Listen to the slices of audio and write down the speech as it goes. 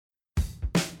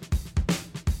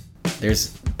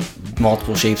There's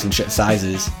multiple shapes and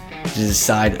sizes. Just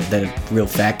decide that a real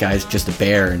fat guy is just a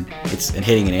bear and it's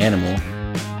hitting an animal.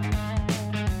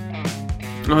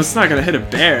 Well, it's not gonna hit a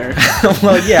bear.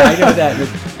 Well, yeah, I know that.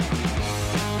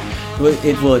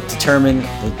 It will determine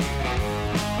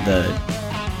the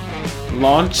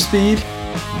Launch speed.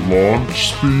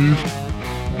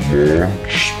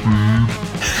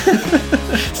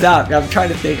 Stop! I'm trying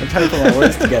to think. I'm trying to put my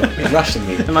words together. You're rushing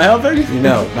me. Am I helping?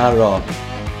 No, not at all.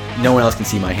 No one else can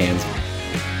see my hands.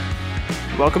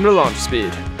 Welcome to Launch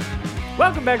Speed.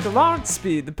 Welcome back to Launch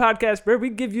Speed, the podcast where we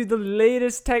give you the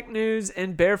latest tech news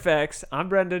and bear facts. I'm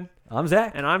Brendan. I'm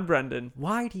Zach. And I'm Brendan.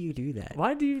 Why do you do that?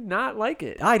 Why do you not like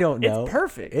it? I don't know. It's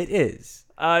perfect. It is.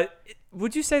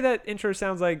 Would you say that intro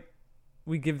sounds like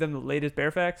we give them the latest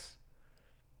bear facts?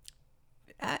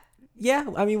 Yeah,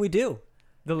 I mean we do.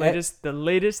 The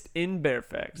latest in bear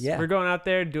facts. Yeah. We're going out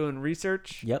there doing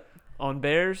research. Yep. On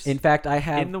bears. In fact, I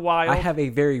have in the wild. I have a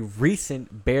very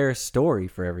recent bear story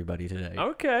for everybody today.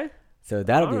 Okay. So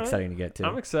that'll All be right. exciting to get to.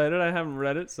 I'm excited. I haven't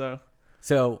read it, so.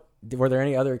 So, were there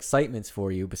any other excitements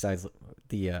for you besides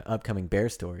the upcoming bear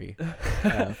story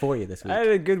for you this week? I had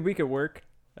a good week at work.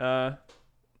 It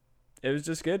was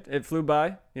just good. It flew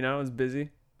by. You know, it was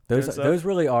busy. Those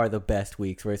really are the best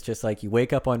weeks where it's just like you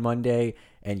wake up on Monday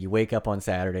and you wake up on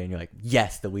Saturday and you're like,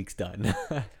 yes, the week's done.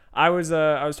 I was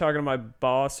talking to my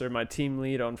boss or my team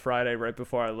lead on Friday right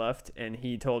before I left, and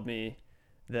he told me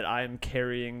that I am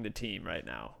carrying the team right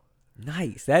now.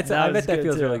 Nice. I bet that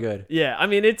feels really good. Yeah, I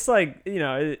mean, it's like, you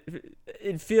know,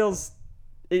 it feels,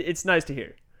 it's nice to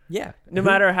hear. Yeah. No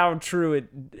matter how true it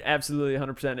absolutely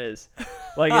 100% is.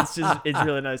 Like, it's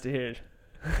really nice to hear.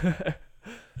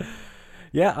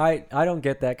 Yeah, I don't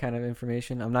get that kind of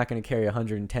information. I'm not going to carry a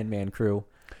 110-man crew.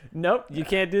 Nope, you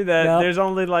can't do that. Nope. There's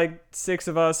only like 6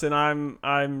 of us, and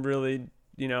I'm really,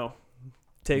 you know,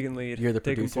 taking lead. You're the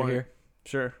taking producer point. here?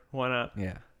 Sure, why not?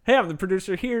 Yeah. Hey, I'm the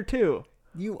producer here too.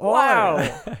 You are.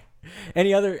 Wow.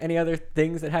 Any other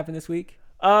things that happened this week?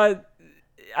 I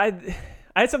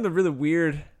had something really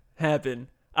weird happen.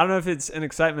 I don't know if it's an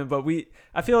excitement, but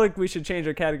I feel like we should change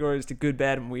our categories to good,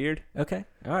 bad, and weird. Okay.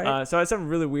 All right. So I had something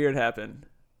really weird happen.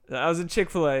 I was in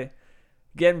Chick-fil-A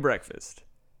getting breakfast,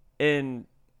 and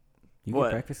you what?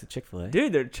 get breakfast at Chick-fil-A?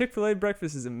 Dude, their Chick-fil-A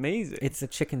breakfast is amazing. It's a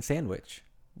chicken sandwich.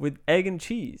 With egg and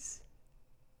cheese.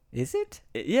 Is it?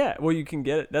 Yeah, well, you can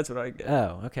get it. That's what I get.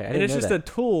 Oh, okay. And it's just a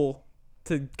tool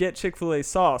to get Chick-fil-A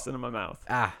sauce into my mouth.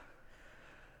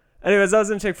 Anyways, I was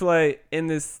in Chick-fil-A, and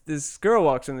this girl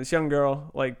walks in, this young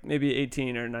girl, like maybe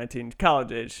 18 or 19,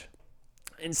 college age.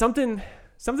 And something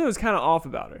was kind of off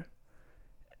about her.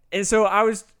 And so I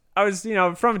was, you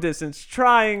know, from a distance,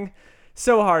 trying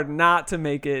so hard not to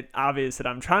make it obvious that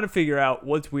I'm trying to figure out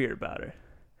what's weird about her.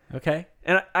 Okay.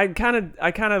 And I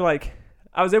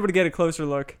was able to get a closer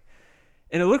look,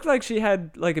 and it looked like she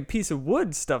had like a piece of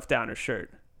wood stuffed down her shirt.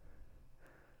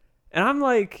 And I'm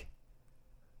like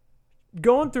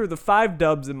going through the 5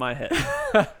 dubs in my head.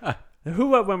 Who,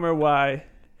 what, when, where, why,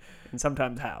 and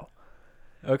sometimes how.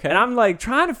 Okay. And I'm like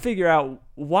trying to figure out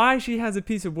why she has a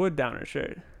piece of wood down her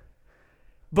shirt.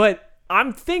 But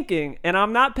I'm thinking, and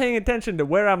I'm not paying attention to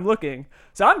where I'm looking,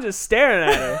 so I'm just staring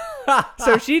at her.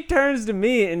 So she turns to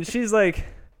me, and she's like,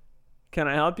 "Can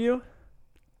I help you?"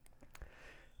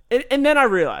 And then I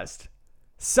realized,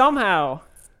 somehow,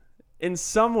 in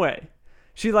some way,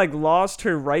 she like lost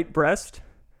her right breast,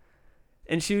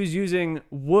 and she was using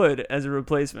wood as a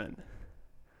replacement.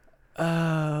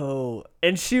 Oh.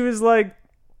 And she was like,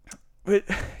 "Wait,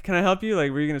 can I help you?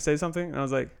 Like, were you gonna say something?" And I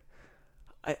was like,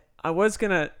 I was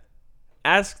gonna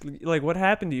ask like what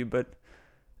happened to you, but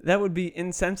that would be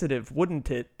insensitive,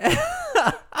 wouldn't it?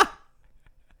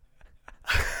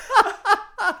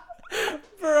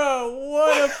 Bro,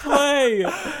 what a play!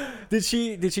 Did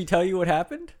she tell you what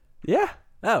happened? Yeah.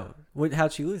 Oh,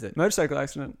 how'd she lose it? Motorcycle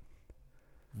accident.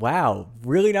 Wow,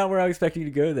 really not where I was expecting you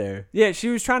to go there. Yeah, she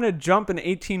was trying to jump an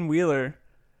 18-wheeler,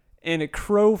 and a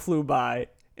crow flew by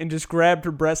and just grabbed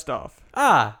her breast off.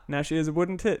 Now she has a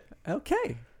wooden tit.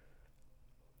 Okay.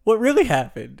 What really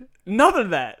happened? None of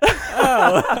that.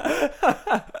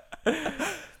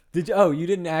 Oh. You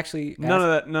didn't actually None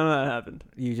of that happened.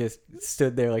 You just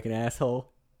stood there like an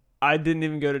asshole? I didn't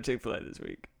even go to Chick-fil-A this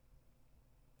week.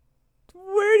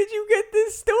 Where did you get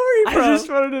this story from? I just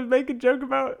wanted to make a joke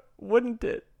about wouldn't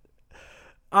it.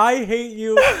 I hate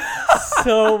you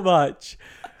so much.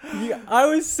 I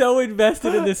was so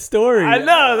invested in this story. I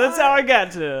know, that's how I got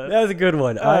to it. That was a good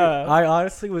one. I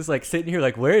honestly was like sitting here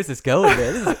like, where is this going,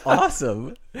 man? This is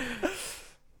awesome.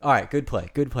 All right, good play.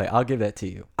 I'll give that to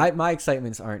you. My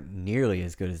excitements aren't nearly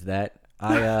as good as that.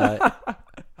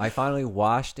 I finally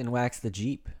washed and waxed the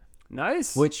Jeep.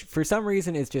 Nice. Which for some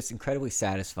reason is just incredibly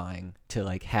satisfying to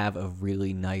like have a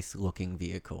really nice looking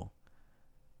vehicle.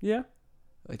 Yeah.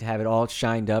 Like to have it all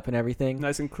shined up and everything.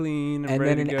 Nice and clean. And then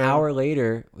ready to an go. hour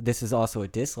later, this is also a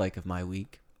dislike of my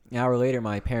week. An hour later,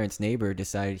 my parents' neighbor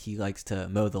decided he likes to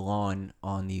mow the lawn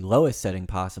on the lowest setting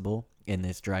possible in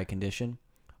this dry condition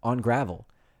on gravel.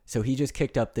 So he just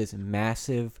kicked up this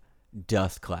massive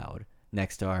dust cloud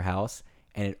next to our house,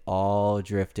 and it all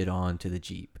drifted onto the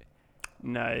Jeep.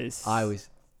 Nice. I was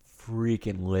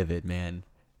freaking livid, man.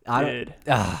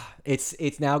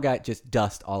 It's now got just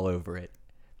dust all over it.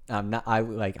 I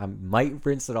might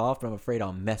rinse it off, but I'm afraid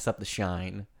I'll mess up the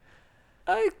shine.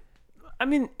 I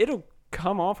mean, it'll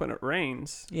come off when it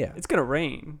rains. Yeah. It's gonna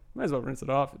rain. Might as well rinse it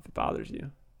off if it bothers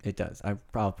you. It does. I'll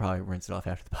probably rinse it off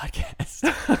after the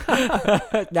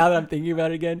podcast. Now that I'm thinking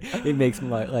about it again, it makes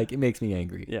me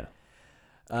angry. Yeah.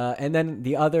 And then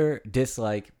the other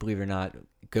dislike, believe it or not,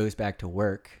 goes back to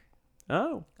work.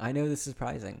 Oh. I know this is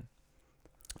surprising.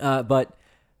 But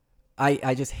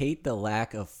I just hate the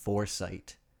lack of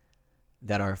foresight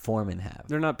that our foremen have.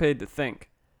 They're not paid to think.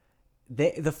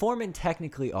 The foremen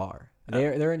technically are.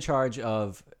 They're in charge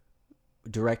of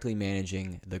directly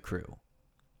managing the crew.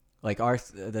 Like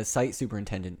the site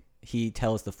superintendent, he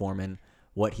tells the foreman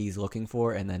what he's looking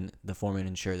for, and then the foreman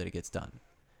ensure that it gets done.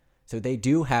 So they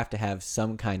do have to have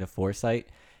some kind of foresight,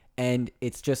 and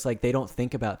it's just like they don't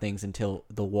think about things until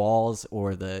the walls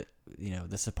or the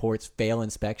supports fail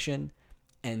inspection,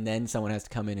 and then someone has to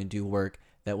come in and do work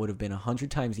that would have been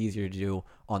 100 times easier to do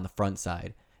on the front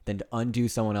side than to undo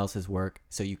someone else's work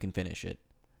so you can finish it.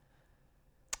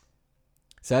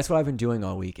 So that's what I've been doing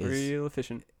all week Real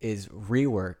efficient. is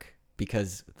rework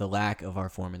because the lack of our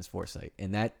foreman's foresight.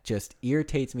 And that just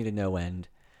irritates me to no end.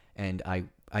 And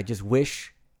I just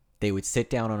wish they would sit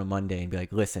down on a Monday and be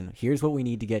like, listen, here's what we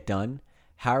need to get done.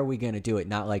 How are we going to do it?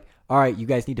 Not like, all right, you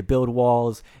guys need to build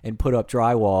walls and put up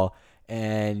drywall,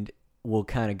 and we'll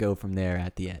kind of go from there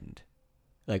at the end.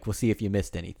 Like, we'll see if you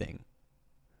missed anything.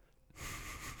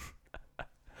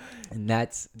 And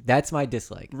that's my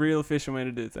dislike. Real efficient way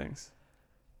to do things.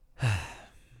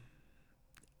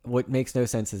 What makes no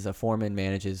sense is a foreman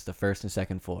manages the first and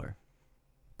second floor.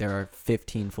 There are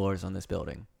 15 floors on this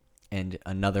building, and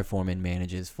another foreman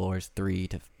manages floors 3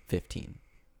 to 15.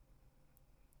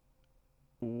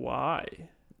 Why?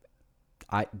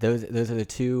 Those are the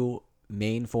two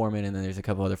main foremen, and then there's a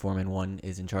couple other foremen. One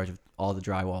is in charge of all the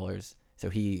drywallers, so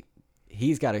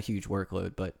he's got a huge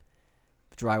workload, but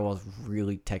drywall is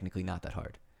really technically not that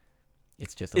hard.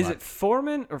 It's just Is it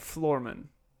foreman or floorman?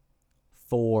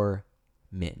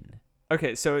 Foremen.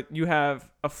 Okay, so you have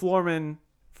a floorman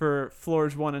for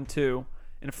floors 1 and 2,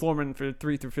 and a floorman for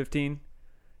 3 through 15. So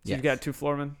yes. You've got 2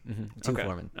 floormen? Mm-hmm. Two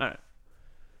foremen. All right.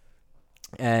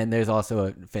 And there's also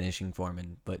a finishing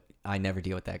foreman, but I never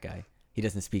deal with that guy. He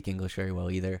doesn't speak English very well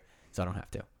either, so I don't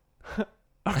have to.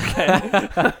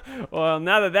 Okay. Well,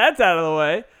 now that that's out of the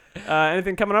way,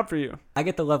 anything coming up for you? I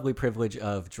get the lovely privilege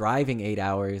of driving 8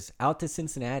 hours out to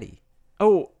Cincinnati.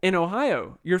 Oh, in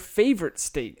Ohio, your favorite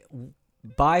state.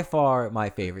 By far my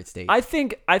favorite state. I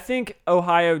think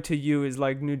Ohio to you is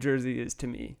like New Jersey is to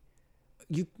me.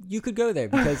 You could go there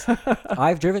because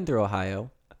I've driven through Ohio,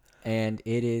 and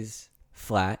it is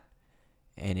flat,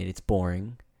 and it's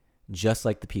boring, just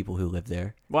like the people who live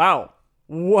there. Wow.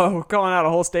 Whoa, calling out a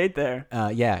whole state there.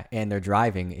 Yeah, and their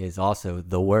driving is also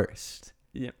the worst.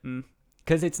 Yeah.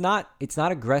 Because it's not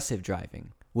aggressive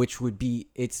driving, which would be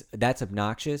that's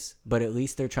obnoxious, but at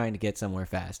least they're trying to get somewhere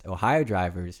fast. Ohio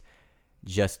drivers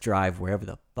just drive wherever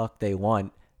the fuck they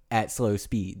want at slow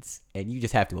speeds, and you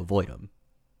just have to avoid them.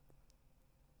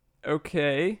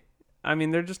 Okay. I mean,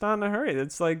 they're just not in a hurry.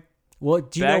 It's like, well,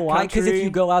 do you know why? Because if backcountry. you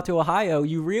go out to Ohio,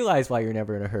 you realize why you're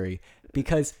never in a hurry.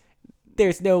 Because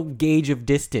there's no gauge of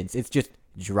distance. It's just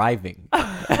driving.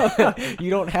 You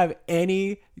don't have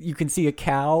any. You can see a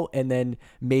cow and then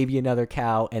maybe another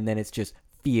cow, and then it's just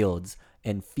fields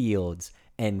and fields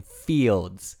and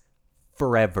fields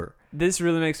forever. This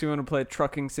really makes me want to play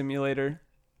Trucking Simulator.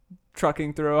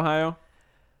 Trucking through Ohio.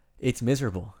 It's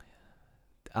miserable.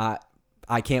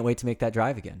 I can't wait to make that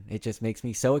drive again. It just makes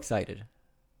me so excited.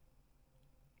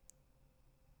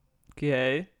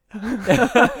 Okay.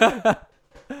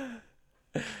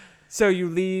 So you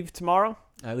leave tomorrow?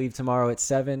 I leave tomorrow at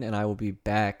 7, and I will be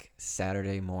back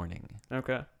Saturday morning.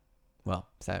 Okay. Well,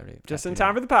 Saturday. Just in afternoon.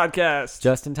 time for the podcast.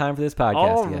 Just in time for this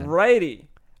podcast. Alrighty. Yeah.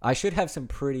 I should have some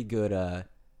pretty good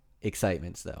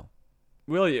excitements, though.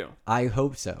 Will you? I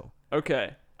hope so.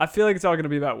 Okay. I feel like it's all going to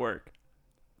be about work.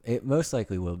 It most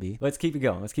likely will be. Let's keep it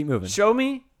going. Let's keep moving. Show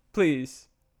me, please,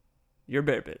 your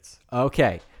bear bits.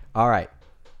 Okay. All right.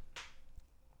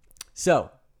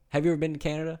 So, have you ever been to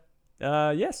Canada?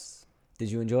 Yes.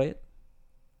 Did you enjoy it?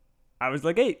 I was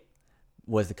like 8.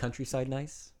 Was the countryside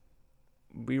nice?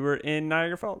 We were in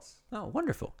Niagara Falls. Oh,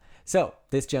 wonderful. So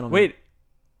this gentleman. Wait.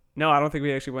 No, I don't think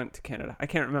we actually went to Canada. I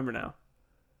can't remember now.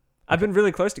 I've been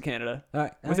really close to Canada. All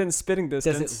right. Within spitting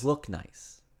distance. Does it look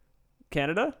nice?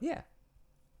 Canada? Yeah.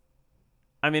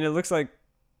 I mean, it looks like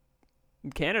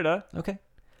Canada. Okay.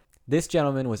 This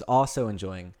gentleman was also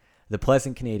enjoying the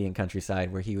pleasant Canadian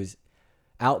countryside where he was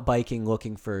out biking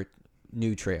looking for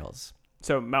new trails.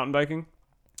 So mountain biking?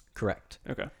 Correct.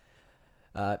 Okay.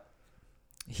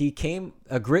 He came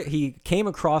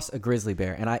across a grizzly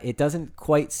bear, and it doesn't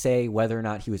quite say whether or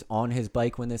not he was on his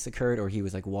bike when this occurred or he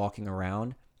was like walking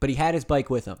around, but he had his bike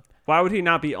with him. Why would he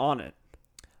not be on it?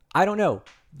 I don't know.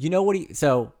 You know what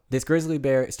so this grizzly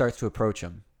bear starts to approach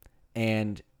him,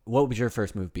 and what would your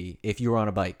first move be if you were on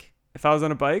a bike? If I was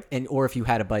on a bike? Or if you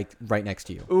had a bike right next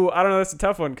to you? Ooh, I don't know. That's a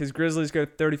tough one because grizzlies go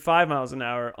 35 miles an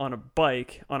hour on a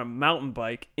bike, on a mountain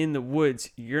bike in the woods.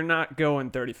 You're not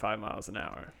going 35 miles an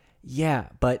hour. Yeah,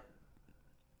 but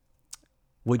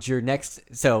would your next?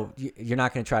 So you're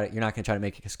not going to try to. You're not going to try to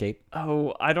make an escape.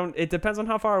 Oh, I don't. It depends on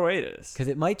how far away it is. Because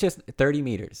it might just 30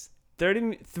 meters.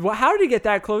 30. How did he get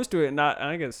that close to it? Not.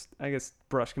 I guess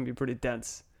brush can be pretty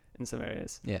dense in some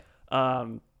areas. Yeah.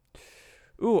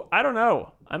 Ooh, I don't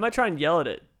know. I might try and yell at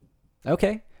it.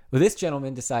 Okay. Well, this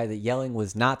gentleman decided that yelling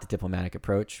was not the diplomatic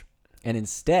approach, and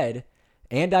instead,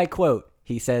 and I quote,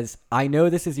 he says, "I know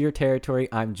this is your territory.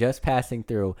 I'm just passing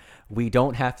through. We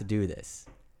don't have to do this."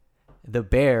 The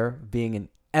bear, being an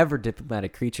ever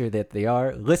diplomatic creature that they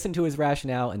are, listened to his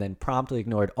rationale and then promptly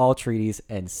ignored all treaties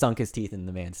and sunk his teeth in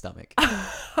the man's stomach.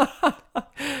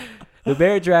 The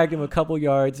bear dragged him a couple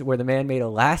yards where the man made a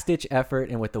last-ditch effort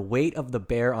and with the weight of the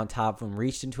bear on top of him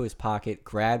reached into his pocket,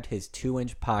 grabbed his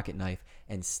 2-inch pocket knife,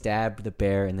 and stabbed the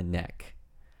bear in the neck.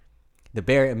 The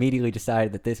bear immediately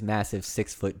decided that this massive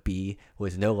 6-foot bee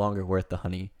was no longer worth the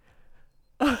honey.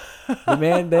 The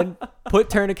man then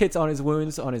put tourniquets on his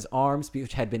wounds on his arms,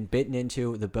 which had been bitten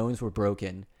into. The bones were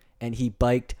broken, and he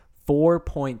biked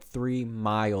 4.3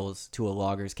 miles to a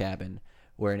logger's cabin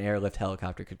where an airlift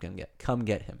helicopter could come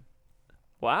get him.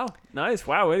 Wow, nice.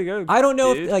 Wow, way to go. I don't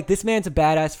know dude. if this man's a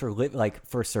badass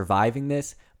for surviving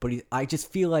this, but I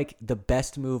just feel like the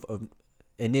best move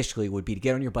initially would be to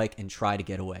get on your bike and try to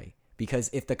get away. Because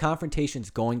if the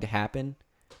confrontation's going to happen,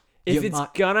 if it's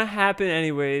gonna happen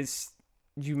anyways,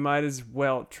 you might as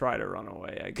well try to run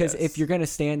away, I guess. Because if you're gonna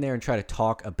stand there and try to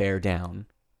talk a bear down,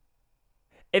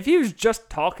 if he was just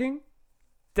talking,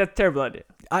 that's a terrible idea.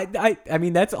 I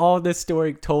mean that's all this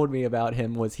story told me about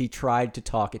him was he tried to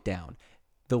talk it down.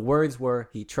 The words were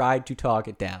he tried to talk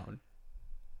it down.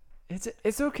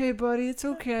 It's okay, buddy. It's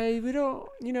okay. We don't.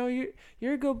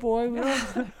 You're a good boy. We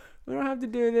don't have to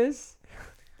do this.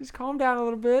 Just calm down a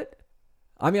little bit.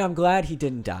 I mean, I'm glad he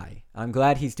didn't die. I'm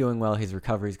glad he's doing well. His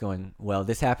recovery's going well.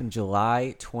 This happened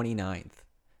July 29th.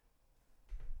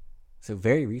 So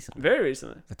very recently. Very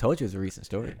recently. I told you it was a recent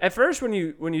story. At first, when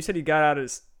you said he got out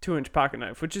his 2-inch pocket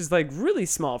knife, which is like really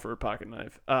small for a pocket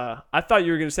knife, I thought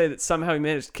you were going to say that somehow he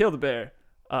managed to kill the bear.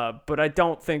 But I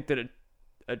don't think that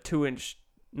a 2-inch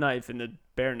knife in the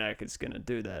bear neck is going to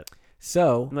do that.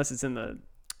 So unless it's in the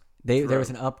there was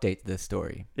an update to this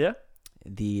story. Yeah.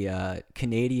 The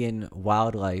Canadian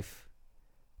wildlife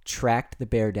tracked the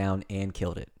bear down and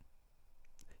killed it.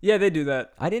 Yeah, they do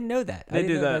that. I didn't know that. They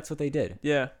do that. That's what they did.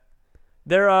 Yeah.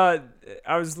 I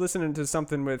was listening to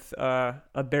something with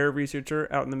a bear researcher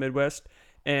out in the Midwest,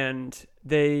 and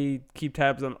they keep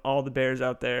tabs on all the bears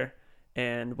out there.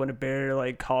 And when a bear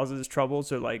like causes trouble,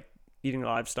 so like eating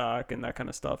livestock and that kind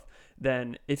of stuff,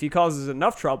 then if he causes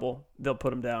enough trouble, they'll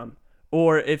put him down.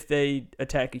 Or if they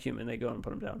attack a human, they go and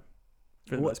put him down.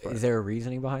 For the most part. Is there a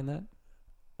reasoning behind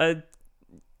that?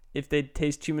 If they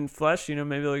taste human flesh,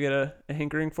 maybe they'll get a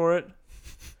hankering for it.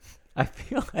 I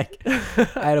feel like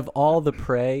out of all the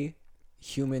prey,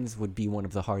 humans would be one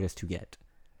of the hardest to get.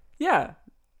 Yeah,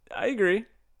 I agree.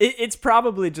 It's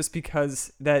probably just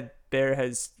because that bear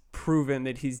has proven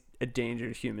that he's a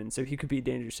danger to humans, so he could be a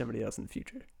danger to somebody else in the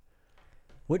future.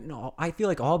 I feel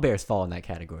like all bears fall in that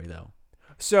category, though.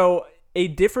 So a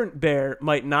different bear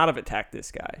might not have attacked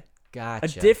this guy.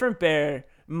 Gotcha. A different bear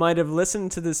might have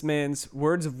listened to this man's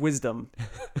words of wisdom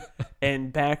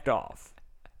and backed off.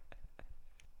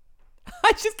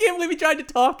 I just can't believe he tried to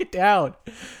talk it down.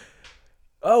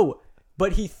 Oh,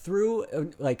 but he threw,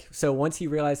 so once he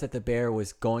realized that the bear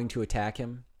was going to attack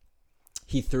him,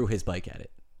 he threw his bike at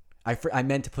it. I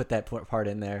meant to put that part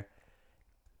in there.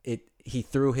 He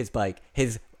threw his bike,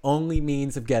 his only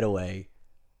means of getaway,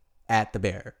 at the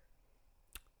bear.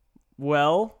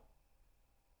 Well,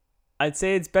 I'd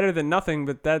say it's better than nothing,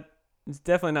 but that It's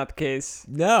definitely not the case.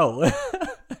 No.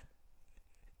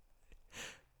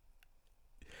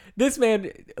 This man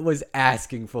was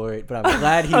asking for it, but I'm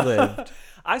glad he lived.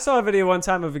 I saw a video one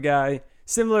time of a guy,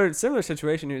 similar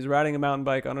situation. He was riding a mountain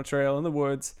bike on a trail in the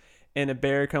woods, and a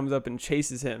bear comes up and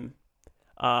chases him,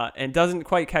 and doesn't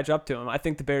quite catch up to him. I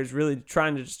think the bear's really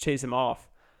trying to just chase him off.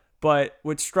 But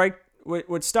what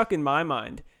stuck in my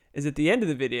mind is at the end of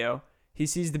the video, he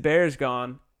sees the bear's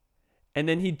gone, and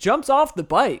then he jumps off the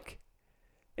bike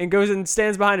and goes and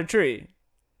stands behind a tree.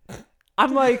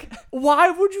 I'm like,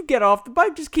 why would you get off the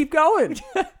bike? Just keep going.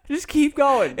 Just keep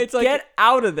going. It's like, get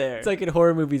out of there. It's like in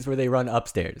horror movies where they run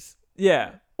upstairs.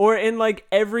 Yeah. Or in like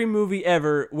every movie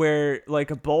ever where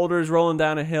like a boulder's rolling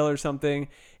down a hill or something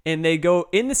and they go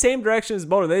in the same direction as the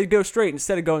boulder. They go straight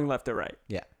instead of going left or right.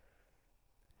 Yeah.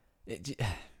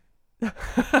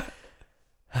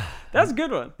 That's a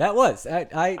good one. That was.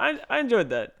 I enjoyed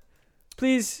that.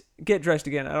 Please get dressed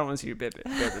again. I don't want to see your baby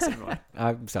anymore.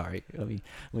 I'm sorry. Let me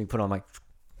put all my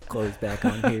clothes back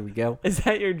on. Here we go. Is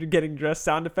that your getting dressed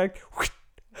sound effect?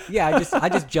 Yeah, I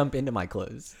just jump into my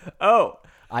clothes. Oh,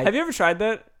 have you ever tried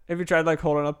that? Have you tried like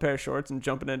holding up a pair of shorts and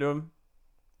jumping into them?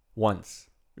 Once.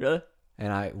 Really?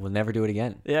 And I will never do it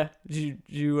again. Yeah. Did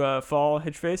you fall,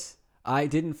 hit your face? I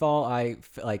didn't fall. I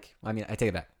take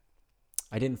it back.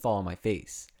 I didn't fall on my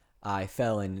face. I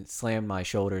fell and slammed my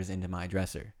shoulders into my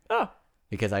dresser. Oh.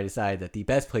 Because I decided that the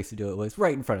best place to do it was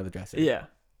right in front of the dresser. Yeah.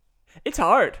 It's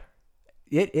hard.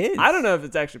 It is. I don't know if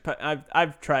it's actually...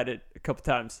 I've tried it a couple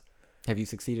times. Have you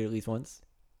succeeded at least once?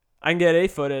 I can get a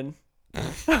foot in.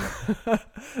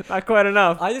 Not quite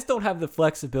enough. I just don't have the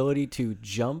flexibility to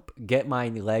jump, get my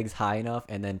legs high enough,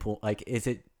 and then pull. Like,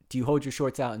 do you hold your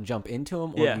shorts out and jump into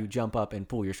them, or do you jump up and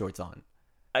pull your shorts on?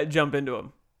 I jump into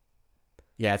them.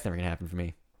 Yeah, it's never going to happen for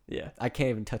me. Yeah. I can't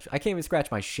even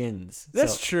scratch my shins.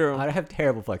 That's true. I have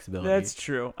terrible flexibility. That's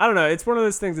true. I don't know. It's one of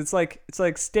those things. It's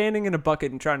like standing in a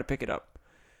bucket and trying to pick it up.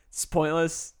 It's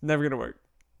pointless. Never going to work.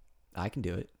 I can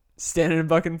do it. Stand in a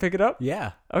bucket and pick it up?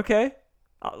 Yeah. Okay.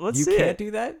 Let's see. You can't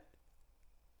do that?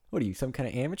 What are you, some kind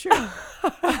of amateur?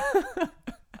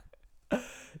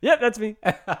 Yep, that's me.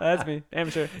 That's me.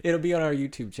 Amateur. It'll be on our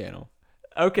YouTube channel.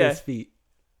 Okay. His feet.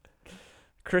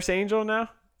 Chris Angel now?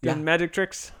 Doing magic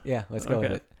tricks? Yeah, let's go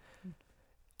with it.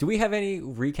 Do we have any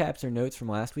recaps or notes from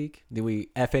last week? Did we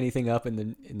F anything up in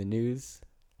the news?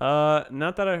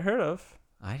 Not that I heard of.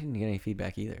 I didn't get any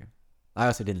feedback either. I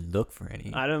also didn't look for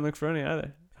any. I didn't look for any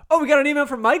either. Oh, we got an email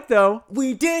from Mike, though.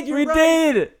 We did. We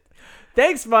did.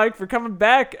 Thanks, Mike, for coming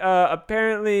back.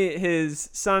 Apparently, his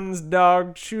son's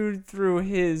dog chewed through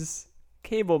his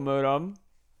cable modem,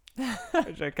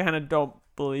 which I kind of don't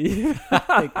believe.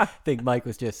 I think Mike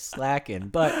was just slacking,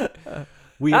 but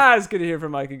it's good to hear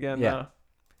from Mike again. Yeah. Though.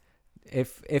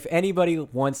 If anybody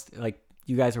wants,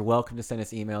 you guys are welcome to send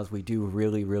us emails. We do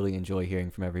really, really enjoy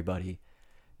hearing from everybody.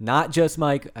 Not just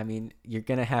Mike. I mean, you're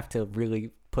going to have to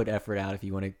really put effort out if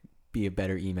you want to be a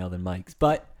better email than Mike's.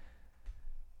 But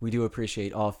we do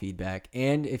appreciate all feedback.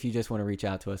 And if you just want to reach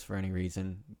out to us for any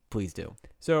reason, please do.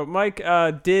 So Mike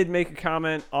did make a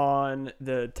comment on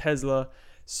the Tesla.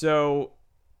 So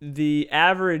the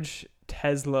average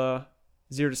Tesla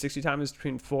 0 to 60 time is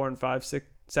between 4 and 5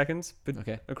 seconds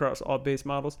across all base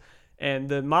models. And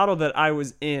the model that I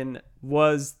was in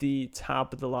was the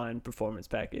top of the line performance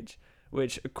package,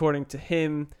 which according to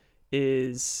him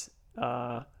is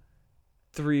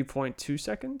 3.2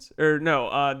 seconds. Or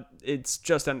no, it's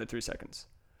just under 3 seconds.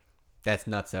 That's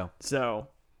nutso. So,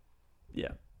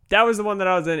 yeah. That was the one that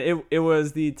I was in. It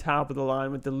was the top of the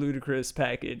line with the ludicrous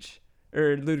package.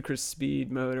 Or ludicrous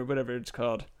speed mode or whatever it's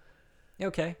called.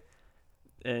 Okay.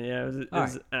 And yeah, it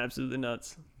was absolutely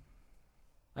nuts.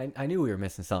 I knew we were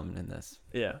missing something in this.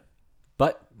 Yeah.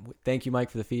 But thank you, Mike,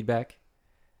 for the feedback.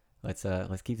 Let's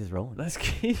keep this rolling. Let's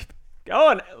keep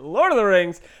going. Lord of the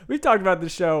Rings. We've talked about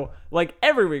this show like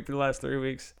every week for the last 3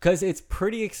 weeks. Because it's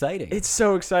pretty exciting. It's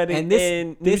so exciting.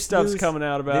 And new stuff's coming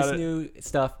out about it. This new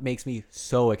stuff makes me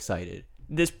so excited.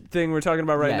 This thing we're talking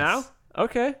about right now?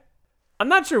 Okay. I'm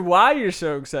not sure why you're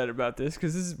so excited about this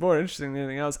because this is more interesting than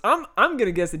anything else. I'm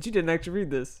gonna guess that you didn't actually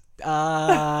read this.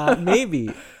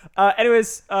 Maybe.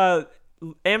 Anyways,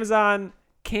 Amazon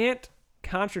can't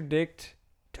contradict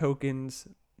tokens,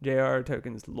 JR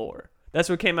tokens lore. That's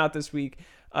what came out this week.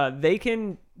 They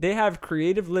have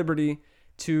creative liberty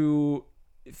to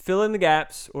fill in the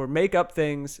gaps or make up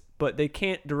things, but they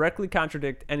can't directly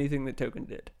contradict anything that Token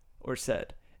did or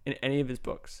said in any of his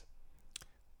books.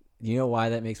 You know why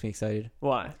that makes me excited?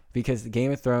 Why? Because the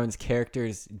Game of Thrones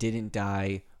characters didn't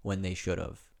die when they should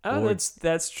have. Oh,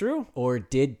 that's true. Or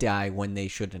did die when they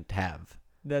shouldn't have.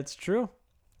 That's true.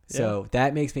 So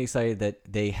that makes me excited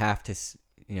that they have to,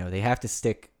 they have to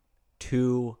stick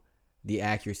to the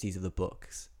accuracies of the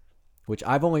books, which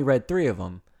I've only read 3 of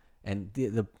them, and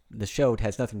the show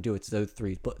has nothing to do with those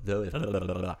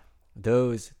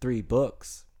 3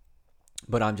 books.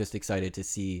 But I'm just excited to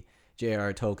see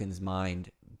J.R.R. Tolkien's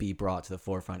mind be brought to the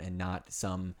forefront and not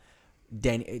some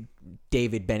David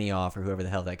Benioff or whoever the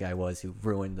hell that guy was who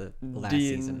ruined the last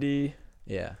season. D&D.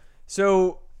 Yeah.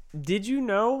 So, did you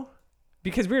know?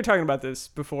 Because we were talking about this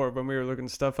before when we were looking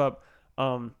stuff up.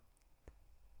 Do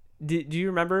you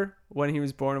remember when he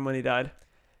was born and when he died?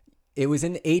 It was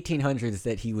in the 1800s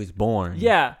that he was born.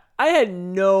 Yeah. I had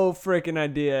no freaking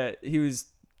idea he was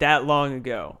that long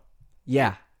ago.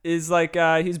 Yeah. Is like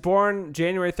he was born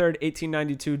January 3rd,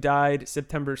 1892, died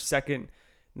September 2nd,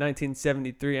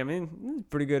 1973. I mean,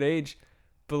 pretty good age.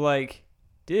 But like,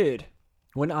 dude.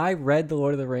 When I read The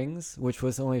Lord of the Rings, which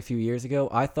was only a few years ago,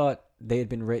 I thought they had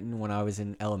been written when I was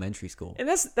in elementary school. And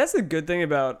that's the good thing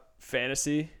about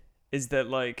fantasy is that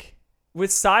like with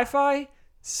sci-fi,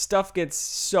 stuff gets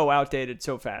so outdated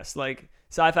so fast. Like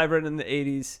sci-fi written in the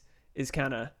 80s is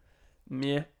kind of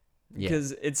meh.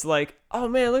 Because it's like, oh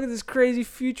man, look at this crazy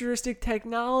futuristic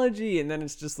technology, and then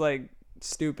it's just like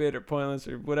stupid or pointless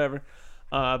or whatever.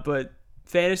 But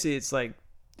fantasy, it's like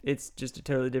it's just a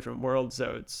totally different world,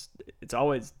 so it's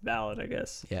always valid, I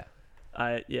guess. Yeah.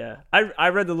 I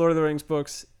read the Lord of the Rings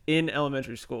books in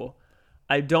elementary school.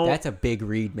 That's a big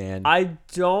read, man. I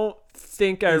don't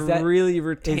think I really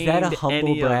retained. Is that a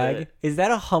humble brag? Is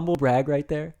that a humble brag right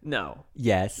there? No.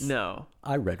 Yes. No.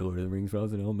 I read Lord of the Rings when I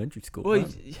was in elementary school. Well,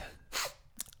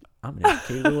 I'm an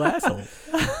educated little asshole.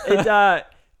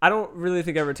 I don't really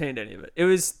think I retained any of it. It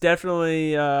was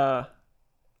definitely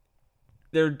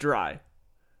they're dry.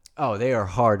 Oh, they are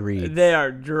hard reads. They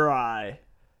are dry.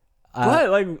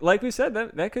 But like we said,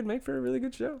 that could make for a really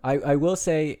good show. I will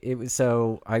say it was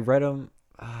so. I read them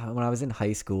when I was in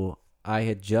high school. I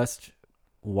had just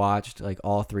watched like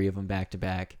all 3 of them back to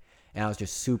back, and I was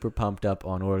just super pumped up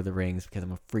on Lord of the Rings because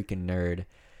I'm a freaking nerd.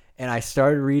 And I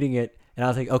started reading it, and I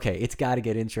was like, okay, it's got to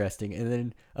get interesting. And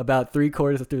then about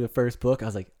 3/4 through the first book, I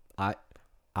was like, I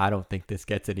don't think this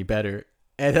gets any better.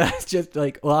 And I was just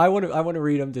like, well, I want to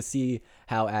read them to see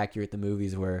how accurate the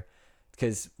movies were.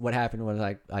 Because what happened was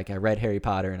I read Harry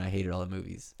Potter and I hated all the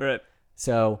movies. Right.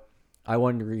 So I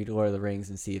wanted to read Lord of the Rings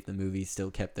and see if the movies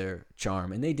still kept their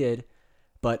charm. And they did.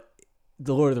 But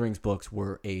the Lord of the Rings books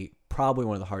were probably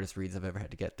one of the hardest reads I've ever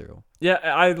had to get through. Yeah,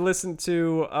 I listened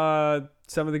to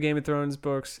some of the Game of Thrones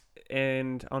books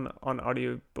and on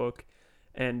audiobook.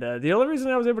 And the only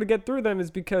reason I was able to get through them is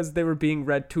because they were being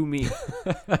read to me.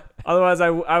 Otherwise, I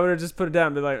would have just put it down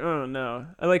and be like, oh, no.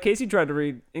 And like Casey tried to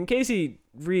read, and Casey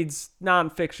reads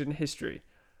nonfiction history,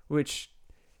 which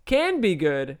can be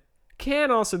good,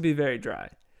 can also be very dry.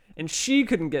 And she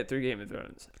couldn't get through Game of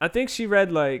Thrones. I think she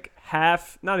read like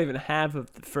not even half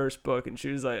of the first book, and she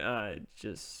was like, I'm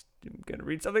going to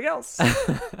read something else.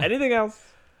 Anything else.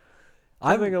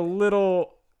 Something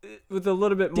with a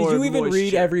little bit more. Did you even moisture.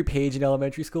 read every page in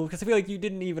elementary school? Because I feel like you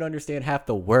didn't even understand half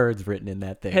the words written in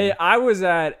that thing. Hey, I was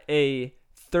at a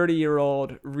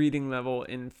 30-year-old reading level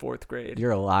in 4th grade.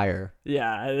 You're a liar.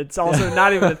 Yeah, it's also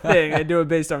not even a thing. I do it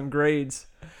based on grades.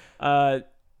 No,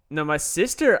 my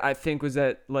sister, I think, was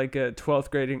at like a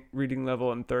 12th grade reading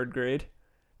level in 3rd grade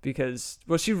because,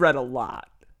 well, she read a lot.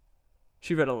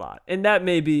 And that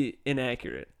may be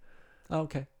inaccurate. Oh,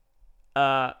 okay.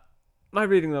 My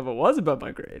reading level was above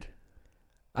my grade.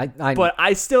 But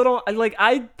I still don't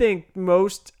I think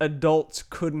most adults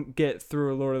couldn't get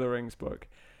through a Lord of the Rings book.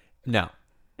 No.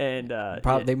 And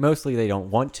they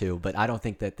don't want to, but I don't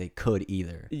think that they could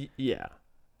either. Yeah.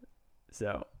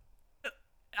 So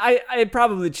I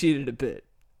probably cheated a bit.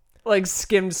 Like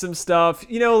skimmed some stuff.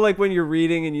 You know, like when you're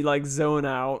reading and you like zone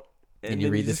out and you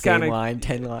read the same line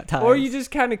 10 times. Or you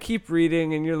just kind of keep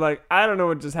reading and you're like, I don't know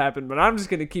what just happened, but I'm just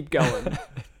going to keep going.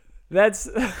 That's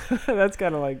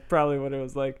kind of like probably what it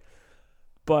was like.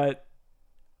 But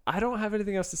I don't have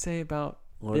anything else to say about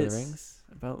Lord of the Rings.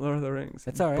 About Lord of the Rings.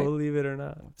 That's all right. Believe it or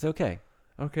not. It's okay.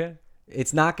 Okay.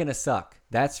 It's not going to suck.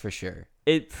 That's for sure.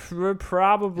 It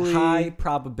probably high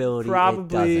probability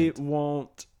probably it doesn't.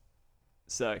 Won't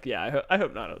suck. Yeah, I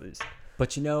hope not at least.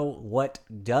 But you know what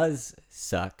does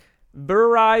suck?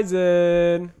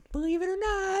 Verizon. Believe it or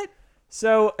not.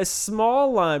 So a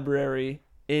small library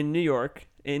in New York,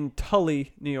 in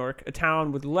Tully, New York, a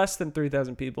town with less than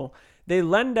 3,000 people, they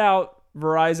lend out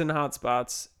Verizon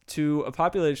hotspots to a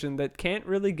population that can't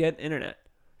really get internet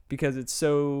because it's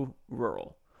so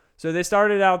rural. So they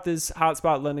started out this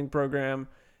hotspot lending program,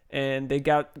 and they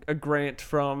got a grant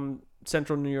from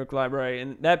Central New York Library,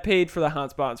 and that paid for the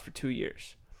hotspots for 2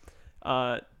 years.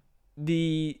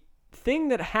 The thing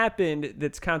that happened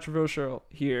that's controversial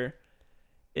here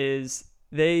is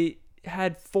they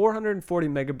had 440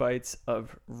 megabytes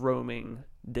of roaming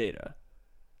data.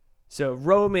 So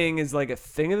roaming is like a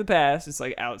thing of the past. It's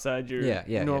like outside your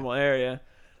normal area.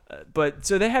 But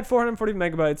so they had 440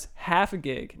 megabytes, half a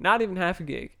gig, not even half a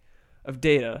gig of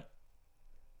data.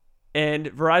 And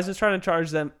Verizon's trying to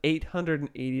charge them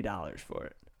 $880 for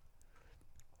it.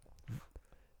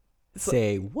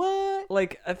 Say what?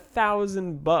 Like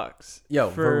 $1,000.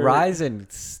 Yo,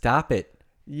 Verizon, stop it.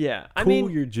 Yeah. I mean,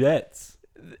 your jets.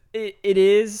 It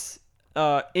is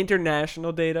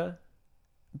international data,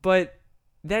 but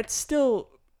that's still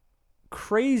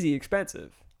crazy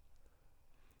expensive.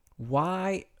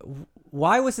 Why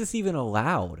was this even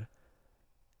allowed?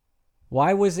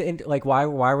 Why was it why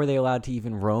were they allowed to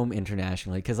even roam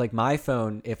internationally? Because like my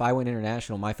phone, if I went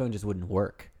international, my phone just wouldn't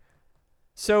work.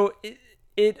 So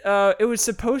it was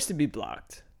supposed to be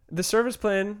blocked. The service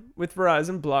plan with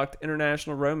Verizon blocked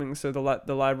international roaming, so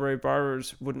the library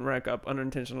borrowers wouldn't rack up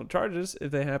unintentional charges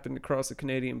if they happened to cross the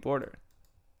Canadian border.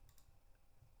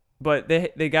 But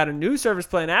they got a new service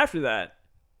plan after that,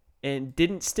 and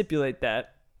didn't stipulate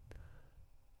that.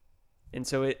 And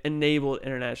so it enabled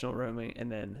international roaming, and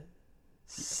then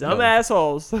some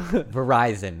assholes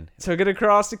Verizon took it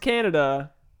across to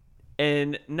Canada,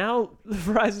 and now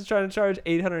Verizon's trying to charge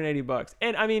 $880.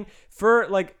 And I mean, for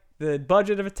like the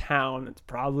budget of a town, it's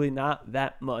probably not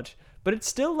that much, but it's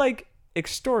still like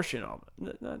extortion,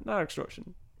 not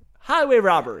extortion, highway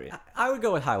robbery. I would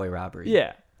go with highway robbery.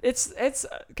 Yeah, it's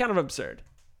kind of absurd.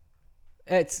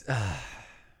 It's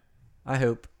I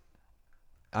hope.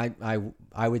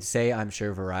 I would say I'm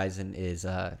sure Verizon is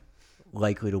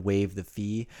likely to waive the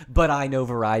fee, but I know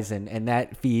Verizon, and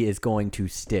that fee is going to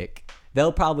stick.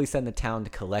 They'll probably send the town to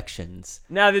collections.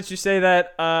 Now that you say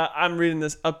that, I'm reading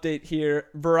this update here.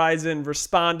 Verizon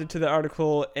responded to the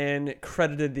article and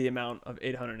credited the amount of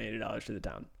 $880 to the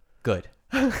town. Good.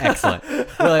 Excellent.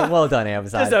 Well done,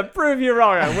 Amazon. Just to prove you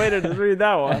wrong, I waited to read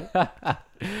that one.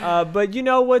 But you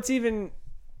know what's even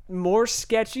more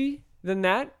sketchy than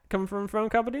that, coming from a phone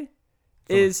company,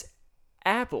 is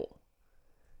Apple.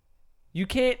 You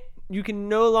can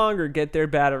no longer get their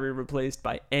battery replaced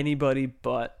by anybody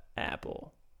but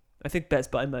Apple. I think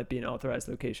Best Buy might be an authorized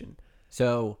location.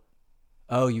 So,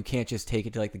 you can't just take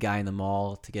it to like the guy in the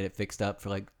mall to get it fixed up for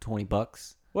like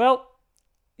 $20? Well,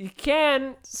 you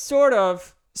can sort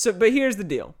of. So, but here's the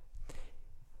deal.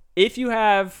 If you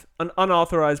have an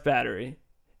unauthorized battery,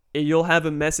 you'll have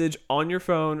a message on your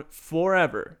phone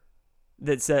forever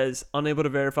that says, unable to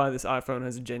verify this iPhone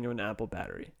has a genuine Apple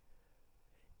battery.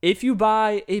 If you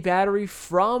buy a battery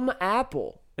from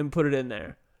Apple and put it in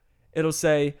there, it'll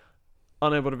say,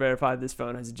 unable to verify this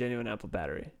phone has a genuine Apple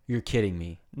battery. You're kidding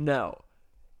me. No.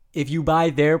 If you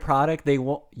buy their product,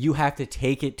 you have to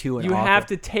take it to You have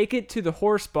to take it to the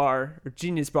Horse Bar or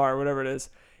Genius Bar or whatever it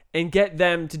is and get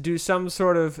them to do some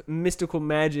sort of mystical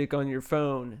magic on your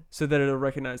phone so that it'll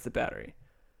recognize the battery.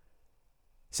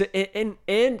 So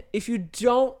and if you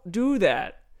don't do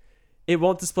that, it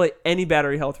won't display any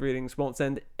battery health readings, won't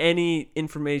send any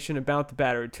information about the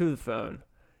battery to the phone,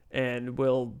 and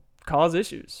will cause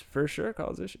issues. For sure,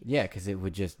 cause issues. Yeah, because it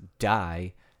would just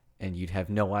die, and you'd have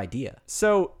no idea.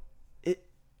 So,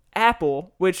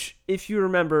 Apple, which if you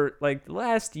remember, like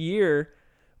last year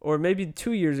or maybe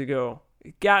 2 years ago,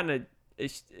 got in a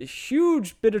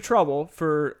huge bit of trouble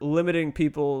for limiting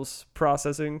people's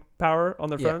processing power on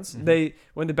their phones. Mm-hmm.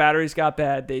 When the batteries got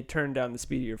bad, they turned down the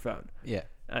speed of your phone. Yeah.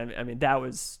 I mean, that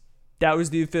was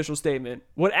the official statement.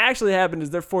 What actually happened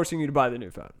is they're forcing you to buy the new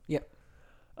phone. Yeah.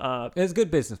 It's a good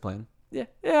business plan. Yeah.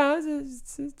 Yeah.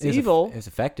 It's evil. It's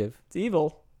effective. It's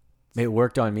evil. It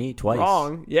worked on me twice.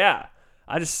 Wrong. Yeah.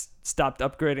 I just stopped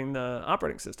upgrading the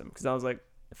operating system because I was like,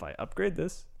 if I upgrade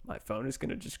this, my phone is going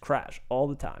to just crash all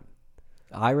the time.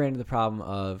 I ran into the problem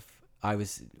of I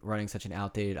was running such an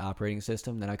outdated operating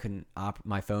system that I couldn't.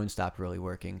 My phone stopped really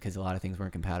working because a lot of things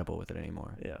weren't compatible with it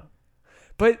anymore. Yeah.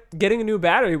 But getting a new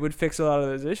battery would fix a lot of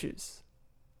those issues.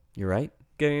 You're right.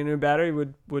 Getting a new battery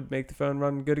would make the phone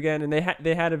run good again. And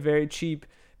they had a very cheap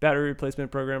battery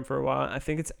replacement program for a while. I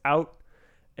think it's out,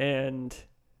 and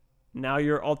now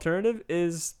your alternative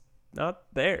is not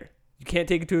there. You can't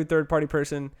take it to a third-party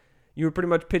person. You were pretty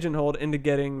much pigeonholed into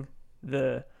getting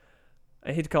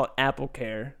I hate to call it Apple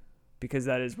Care because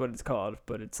that is what it's called,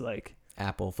 but it's like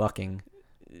Apple fucking.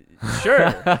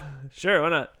 Sure. Sure, why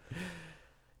not?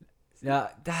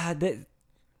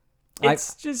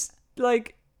 It's just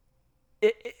like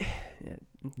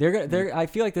I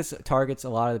feel like this targets a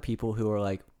lot of the people who are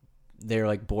like they're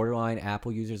like borderline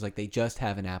Apple users, like they just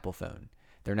have an Apple phone.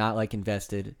 They're not like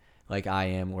invested like I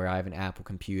am, where I have an Apple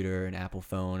computer, an Apple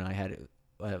phone. I had an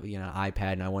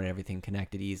iPad, and I wanted everything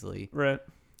connected easily. Right.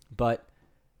 But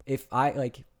if I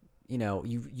like,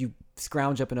 you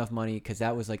scrounge up enough money, because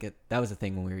that was a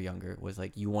thing when we were younger, was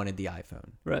like you wanted the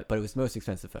iPhone, right? But it was the most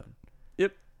expensive phone.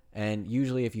 Yep. And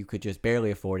usually, if you could just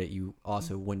barely afford it, you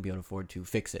also wouldn't be able to afford to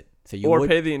fix it. So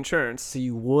pay the insurance. So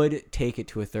you would take it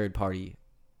to a third party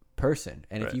person,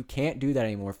 and if you can't do that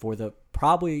anymore,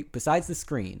 probably besides the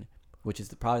screen, which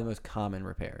is probably the most common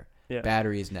repair,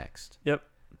 battery is next. Yep.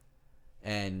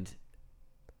 And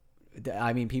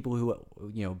I mean, people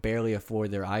who barely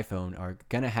afford their iPhone are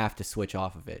gonna have to switch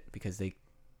off of it because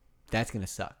that's gonna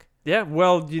suck. Yeah.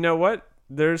 Well, you know what?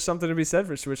 There's something to be said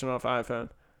for switching off iPhone.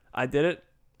 I did it.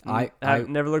 I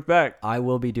never looked back. I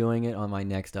will be doing it on my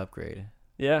next upgrade.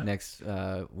 Yeah. Next,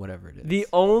 whatever it is. The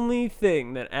only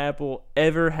thing that Apple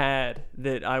ever had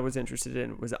that I was interested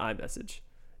in was iMessage.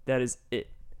 That is it.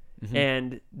 Mm-hmm.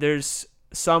 And there's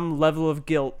some level of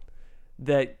guilt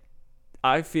that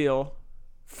I feel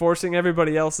forcing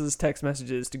everybody else's text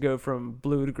messages to go from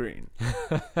blue to green.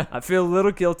 I feel a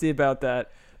little guilty about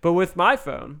that. But with my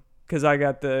phone, because I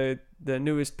got the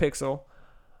newest Pixel,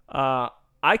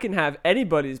 I can have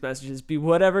anybody's messages be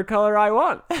whatever color I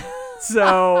want.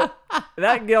 So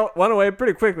that guilt went away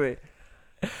pretty quickly.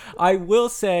 I will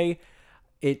say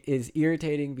it is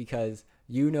irritating because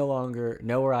you no longer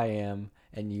know where I am,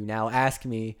 and you now ask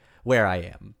me where I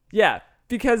am. Yeah,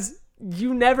 because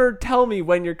you never tell me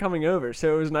when you're coming over.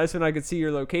 So it was nice when I could see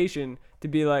your location to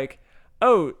be like,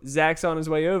 oh, Zach's on his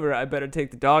way over. I better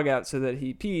take the dog out so that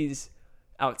he pees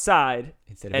outside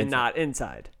and not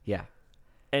inside. Yeah.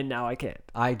 And now I can't.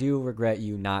 I do regret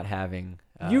you not having...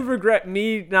 you regret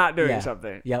me not doing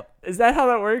something. Yep. Is that how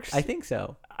that works? I think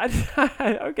so.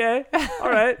 Okay. All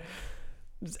right.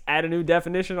 Just add a new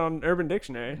definition on Urban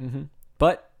Dictionary. Mm-hmm.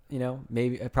 But,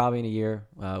 maybe probably in a year,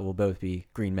 we'll both be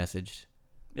green messaged.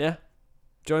 Yeah.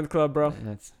 Join the club, bro.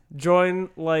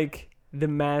 Join like the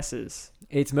masses.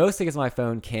 It's mostly because my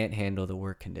phone can't handle the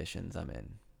work conditions I'm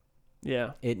in.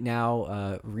 Yeah. It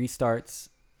now restarts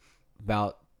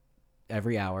about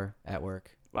every hour at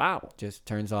work. Wow. Just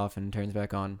turns off and turns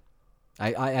back on.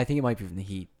 I think it might be from the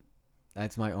heat.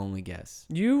 That's my only guess.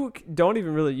 You don't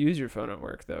even really use your phone at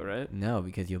work, though, right? No,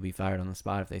 because you'll be fired on the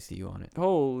spot if they see you on it.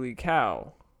 Holy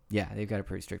cow. Yeah, they've got a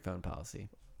pretty strict phone policy.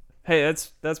 Hey,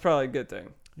 that's probably a good thing.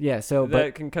 Yeah, so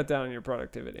that can cut down on your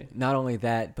productivity. Not only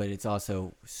that, but it's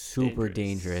also super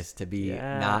dangerous to be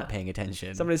not paying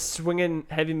attention. Somebody's swinging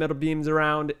heavy metal beams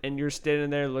around, and you're standing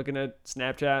there looking at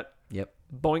Snapchat. Yep.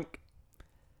 Boink.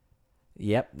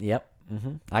 Yep.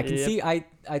 Mm-hmm. I can see. I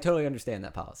totally understand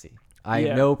that policy. I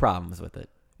have no problems with it.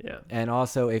 Yeah. And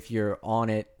also, if you're on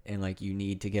it and like you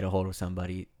need to get a hold of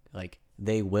somebody, like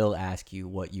they will ask you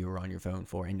what you were on your phone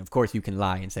for, and of course you can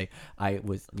lie and say I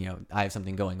have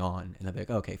something going on, and they'll be like,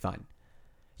 okay, fine.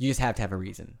 You just have to have a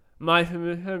reason. My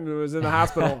was in the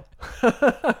hospital.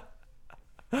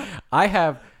 I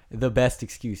have the best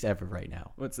excuse ever right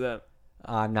now. What's that?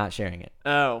 I'm not sharing it.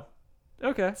 Oh.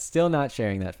 Okay. Still not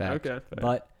sharing that fact. Okay. Fair.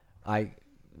 But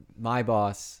my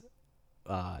boss,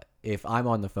 if I'm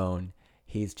on the phone,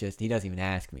 he doesn't even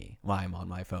ask me why I'm on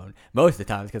my phone. Most of the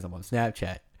time it's because I'm on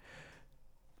Snapchat.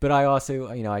 But I also,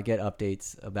 I get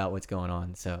updates about what's going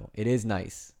on. So it is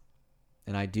nice.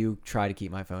 And I do try to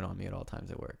keep my phone on me at all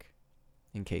times at work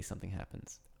in case something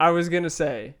happens. I was going to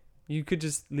say, you could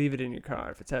just leave it in your car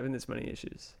if it's having this many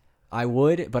issues. I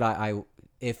would, but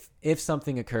if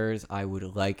something occurs, I would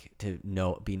like to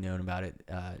be known about it,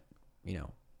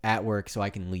 at work so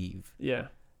I can leave. Yeah.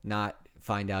 Not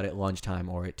find out at lunchtime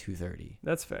or at 2:30.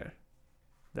 That's fair.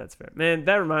 Man,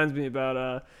 that reminds me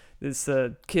about this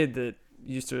kid that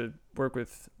used to work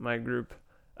with my group,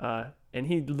 and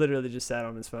he literally just sat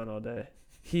on his phone all day.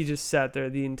 He just sat there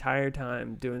the entire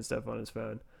time doing stuff on his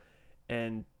phone,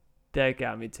 and that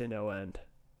got me to no end.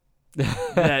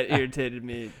 That irritated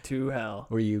me to hell.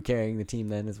 Were you carrying the team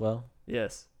then as well?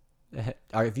 Yes.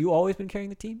 Have you always been carrying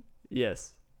the team?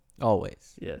 Yes.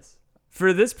 Always. Yes.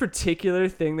 For this particular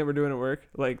thing that we're doing at work,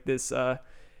 like this,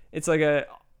 it's like a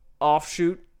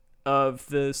offshoot of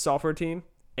the software team,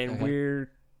 and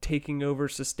we're taking over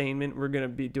sustainment. We're going to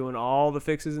be doing all the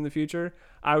fixes in the future.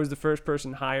 I was the first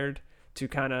person hired to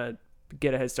kind of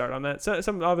get a head start on that. So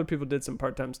some other people did some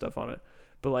part-time stuff on it.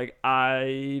 But like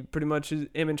I pretty much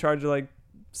am in charge of like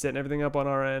setting everything up on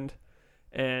our end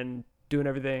and doing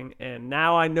everything. And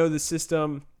now I know the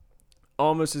system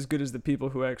almost as good as the people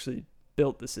who actually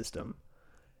built the system.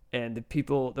 And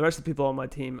the rest of the people on my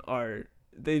team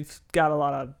they've got a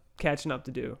lot of catching up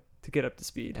to do to get up to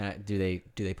speed. Do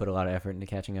they put a lot of effort into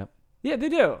catching up? Yeah, they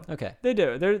do. Okay. They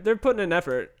do. They're putting in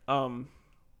effort.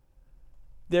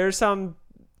 there's some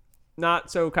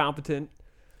not so competent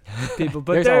people,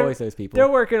 but there's always those people. They're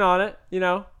working on it.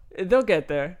 They'll get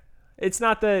there. It's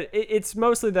not that. It's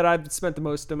mostly that I've spent the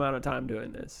most amount of time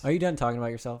doing this. Are you done talking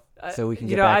about yourself? So we can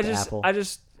get back to Apple. I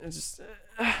just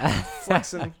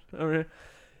flexing over here.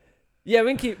 Yeah,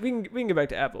 we can get back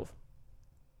to Apple.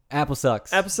 Apple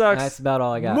sucks. Apple sucks. That's about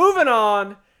all I got. Moving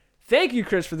on. Thank you,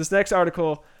 Chris, for this next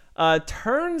article.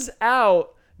 Turns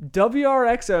out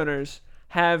WRX owners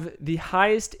have the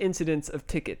highest incidence of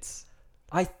tickets.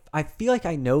 I feel like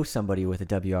I know somebody with a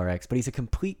WRX, but he's a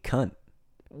complete cunt.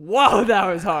 Whoa, that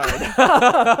was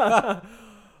hard.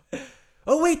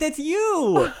 Oh, wait, that's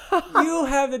you. You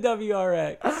have the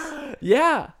WRX.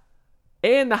 Yeah.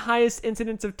 And the highest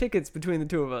incidence of tickets between the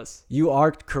two of us. You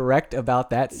are correct about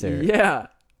that, sir. Yeah.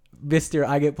 Mister,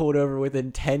 I get pulled over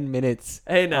within 10 minutes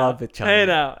of the time.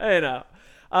 Hey now.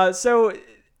 So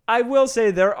I will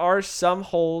say there are some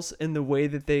holes in the way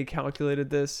that they calculated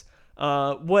this.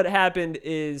 What happened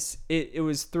is it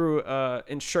was through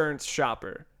insurance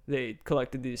shopper. They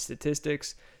collected these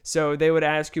statistics. So they would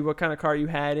ask you what kind of car you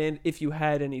had and if you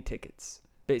had any tickets,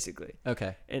 basically.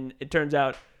 Okay. And it turns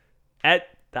out at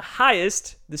the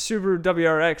highest, the Subaru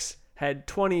WRX had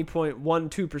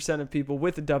 20.12% of people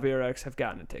with the WRX have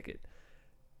gotten a ticket.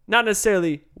 Not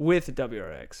necessarily with the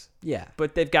WRX. Yeah.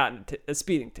 But they've gotten a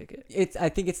speeding ticket. I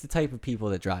think it's the type of people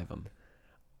that drive them.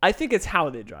 I think it's how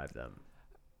they drive them.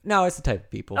 No, it's the type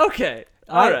of people. Okay.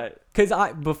 All right. Because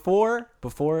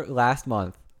before last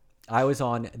month, I was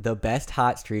on the best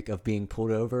hot streak of being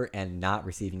pulled over and not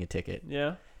receiving a ticket.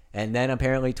 Yeah. And then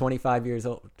apparently 24 years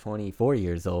old,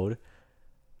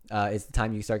 is the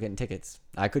time you start getting tickets.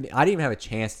 I didn't even have a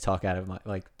chance to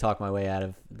talk my way out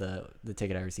of the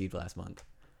ticket I received last month.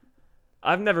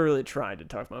 I've never really tried to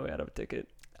talk my way out of a ticket.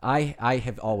 I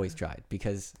have always tried,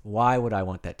 because why would I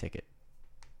want that ticket?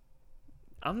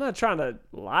 I'm not trying to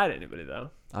lie to anybody,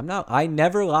 though. I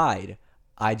never lied.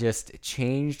 I just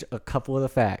changed a couple of the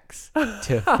facts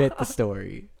to fit the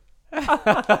story.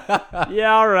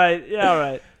 Yeah, all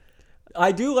right.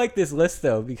 I do like this list,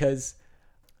 though, because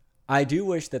I do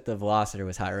wish that the Velociter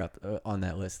was higher up on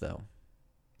that list, though.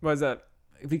 Why is that?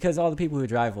 Because all the people who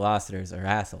drive Velociters are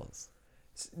assholes.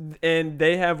 And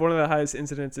they have one of the highest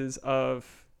incidences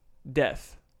of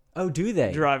death. Oh, do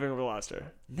they? Driving a Veloster.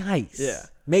 Nice. Yeah.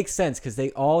 Makes sense, because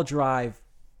they all drive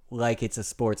like it's a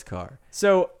sports car.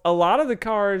 So a lot of the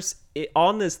cars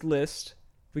on this list,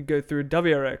 we go through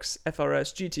WRX,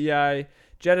 FRS, GTI,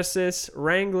 Genesis,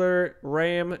 Wrangler,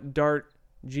 Ram, Dart,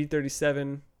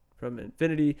 G37 from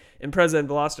Infiniti, Impreza, and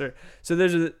Veloster. So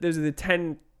those are the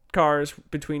 10 cars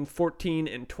between 14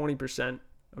 and 20%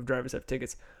 of drivers have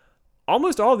tickets.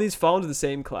 Almost all of these fall into the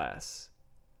same class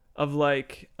of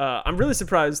I'm really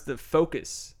surprised the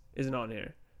Focus isn't on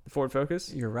here. The Ford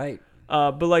Focus. You're right.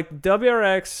 But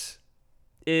WRX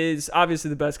is obviously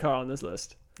the best car on this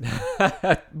list.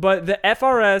 But the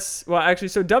FRS,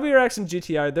 so WRX and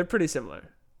GTI, they're pretty similar.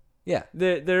 Yeah.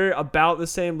 They're about the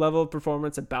same level of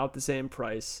performance, about the same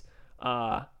price.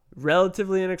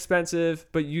 Relatively inexpensive,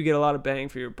 but you get a lot of bang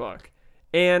for your buck.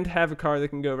 And have a car that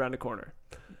can go around a corner.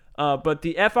 But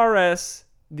the FRS,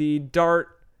 the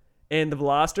Dart, and the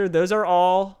Veloster, those are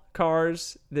all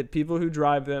cars that people who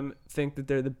drive them think that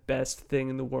they're the best thing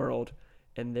in the world,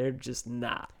 and they're just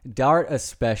not. Dart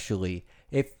especially.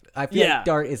 I feel like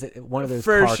Dart is one of those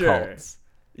for car sure. cults.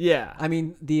 Yeah. I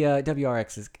mean, the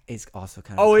WRX is also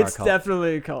kind of a car it's cult.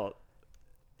 definitely a cult.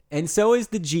 And so is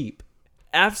the Jeep.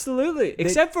 Absolutely.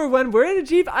 Except for when we're in a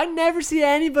Jeep, I never see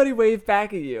anybody wave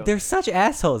back at you. They're such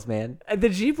assholes, man. The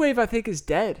Jeep wave, I think, is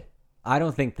dead. I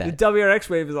don't think that. The WRX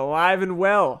wave is alive and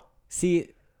well. See,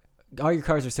 all your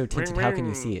cars are so tinted. How can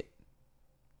you see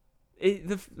it?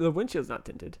 The windshield's not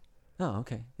tinted. Oh,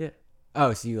 okay. Yeah.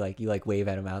 Oh, so you wave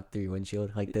at them out through your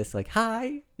windshield like this, like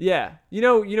hi. Yeah. You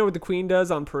know what the Queen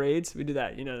does on parades? We do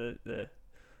that. You know the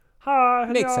hi.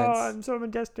 Makes sense. I'm so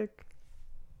majestic.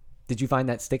 Did you find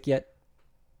that stick yet?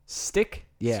 Stick?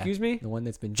 Yeah. Excuse me? The one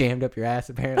that's been jammed up your ass,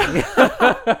 apparently.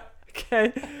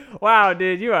 Okay. Wow,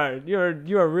 dude, you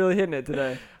are really hitting it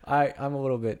today. I'm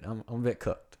a bit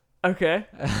cooked. Okay.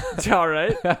 It's all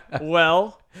right.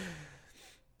 Well,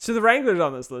 so the Wrangler's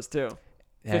on this list too.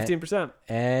 15%.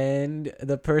 And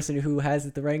the person who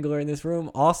has the Wrangler in this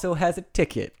room also has a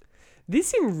ticket. These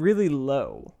seem really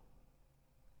low.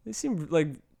 These seem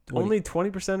like only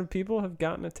 20% of people have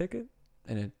gotten a ticket.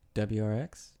 And a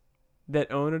WRX?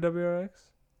 That own a WRX?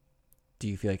 Do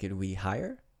you feel like it would be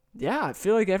higher? Yeah, I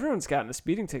feel like everyone's gotten a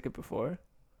speeding ticket before.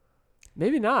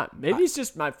 Maybe not. Maybe it's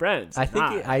just my friends. I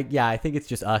think it's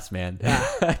just us, man.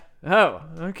 Oh,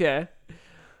 okay.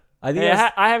 I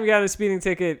haven't gotten a speeding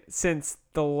ticket since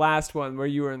the last one where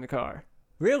you were in the car.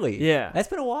 Really? Yeah. That's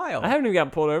been a while. I haven't even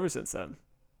gotten pulled over since then.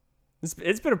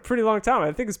 It's been a pretty long time.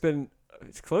 I think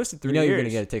it's close to 3 years. You're going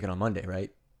to get a ticket on Monday,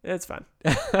 right? Yeah, it's fine.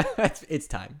 It's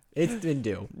time. It's been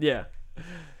due. Yeah.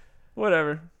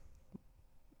 Whatever.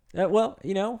 Well,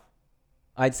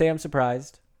 I'd say I'm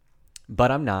surprised,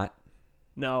 but I'm not.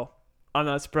 No, I'm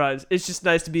not surprised. It's just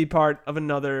nice to be part of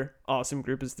another awesome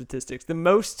group of statistics. The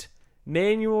most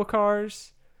manual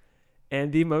cars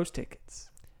and the most tickets.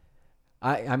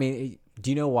 I mean,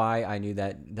 do you know why I knew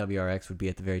that WRX would be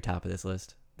at the very top of this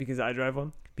list? Because I drive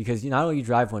one? Because not only you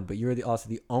drive one, but you're also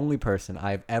the only person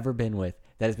I've ever been with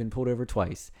that has been pulled over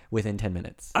twice within 10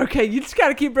 minutes. Okay, you just got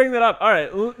to keep bringing that up. All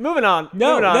right, moving on.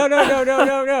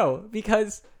 No.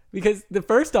 Because the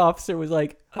first officer was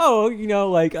like, oh, I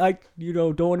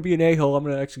don't want to be an a-hole. I'm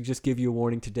going to actually just give you a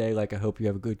warning today. Like, I hope you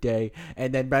have a good day.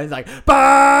 And then Brennan's like,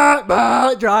 bah,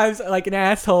 bah, drives like an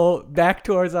asshole back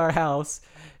towards our house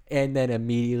and then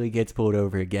immediately gets pulled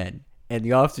over again. And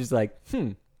the officer's like,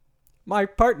 my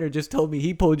partner just told me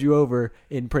he pulled you over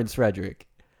in Prince Frederick.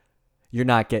 You're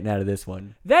not getting out of this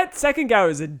one. That second guy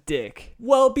was a dick.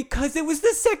 Well, because it was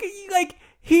the second,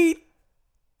 he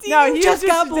just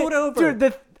got pulled over.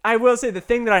 Dude, I will say the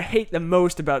thing that I hate the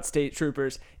most about state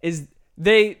troopers is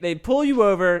they pull you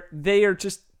over. They are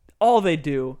just, all they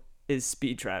do is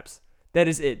speed traps. That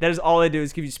is it. That is all they do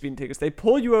is give you speeding tickets. They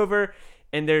pull you over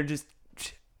and they're just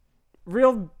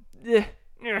real.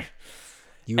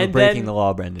 You were breaking the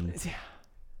law, Brendan.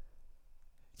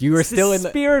 You are still in the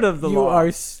spirit of the law. You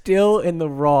are still in the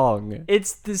wrong.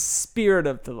 It's the spirit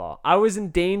of the law. I was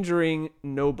endangering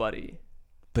nobody.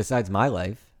 Besides my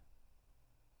life.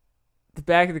 The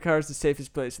back of the car is the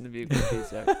safest place in the vehicle.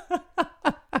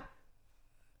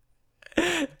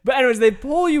 But anyways, they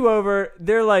pull you over.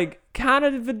 They're like kind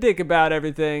of a dick about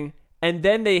everything. And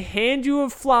then they hand you a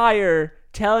flyer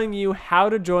telling you how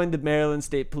to join the Maryland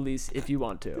State Police if you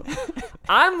want to.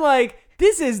 I'm like,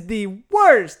 this is the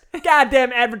worst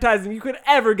goddamn advertising you could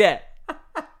ever get.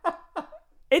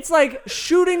 It's like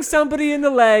shooting somebody in the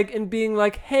leg and being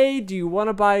like, hey, do you want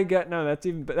to buy a gun? No,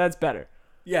 that's better.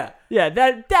 Yeah. Yeah,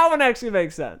 that one actually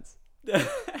makes sense.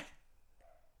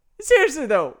 Seriously,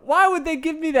 though, why would they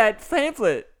give me that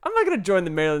pamphlet? I'm not going to join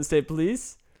the Maryland State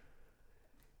Police.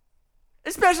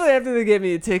 Especially after they gave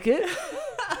me a ticket.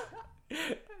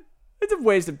 It's a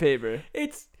waste of paper.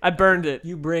 I burned it.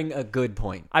 You bring a good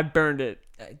point. I burned it.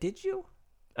 Did you?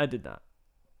 I did not.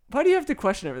 Why do you have to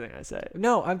question everything I say?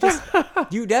 No, I'm just...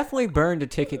 You definitely burned a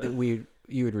ticket that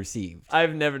you had received.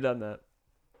 I've never done that.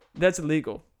 That's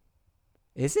illegal.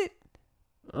 Is it?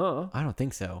 Oh. I don't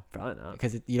think so. Probably not.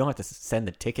 Because you don't have to send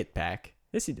the ticket back.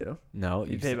 Yes, you do. No.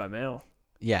 You pay by mail.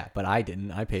 Yeah, but I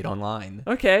didn't. I paid online.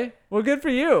 Okay. Well, good for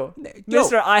you.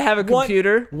 Mister, I have a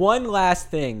computer. One last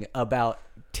thing about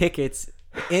tickets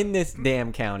in this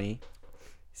damn county.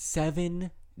 $7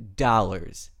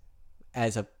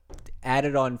 as a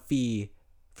added on fee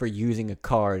for using a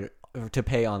card to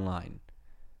pay online.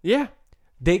 Yeah.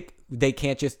 They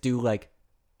can't just do like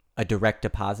a direct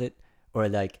deposit or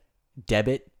like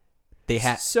debit.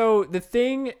 So the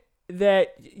thing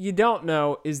that you don't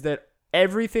know is that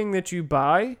everything that you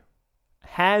buy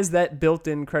has that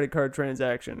built-in credit card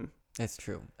transaction. That's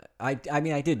true. I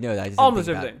mean, I did know that. I just almost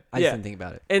everything. I just didn't think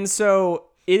about it. And so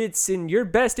it's in your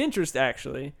best interest,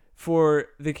 actually, for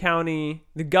the county,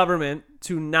 the government,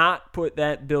 to not put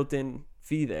that built-in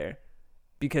fee there,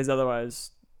 because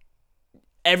otherwise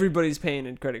everybody's paying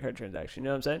a credit card transaction. You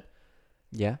know what I'm saying?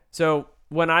 Yeah. So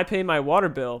when I pay my water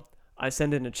bill, I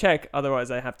send in a check. Otherwise,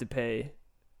 I have to pay.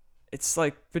 It's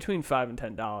like between $5 and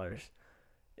 $10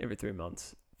 every 3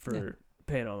 months for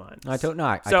paying online. I don't know.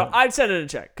 I'd send in a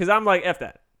check because I'm like, F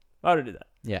that. I would do that.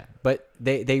 Yeah, but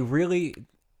they really,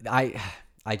 I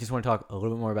just want to talk a little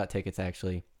bit more about tickets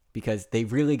actually, because they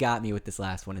really got me with this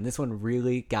last one, and this one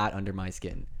really got under my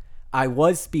skin. I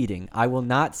was speeding. I will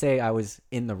not say I was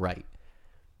in the right,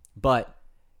 but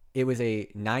it was a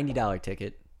 $90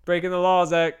 ticket. Breaking the law,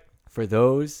 Zach. For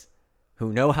those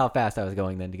who know how fast I was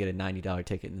going then to get a $90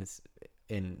 ticket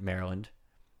in Maryland.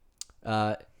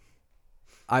 I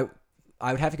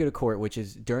would have to go to court, which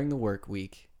is during the work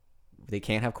week. They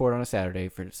can't have court on a Saturday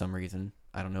for some reason.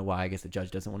 I don't know why. I guess the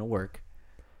judge doesn't want to work.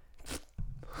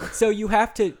 So you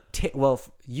have to...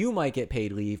 you might get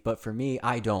paid leave, but for me,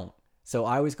 I don't. So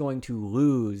I was going to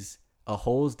lose a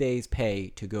whole day's pay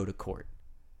to go to court.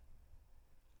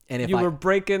 And if you were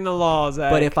breaking the law,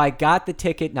 Zach. But if I got the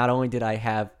ticket, not only did I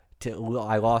have to...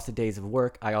 I lost a days of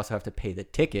work, I also have to pay the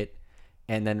ticket,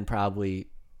 and then probably...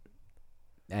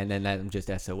 And then I'm just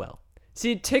SOL.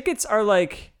 See, tickets are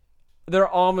like... They're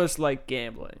almost like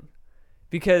gambling.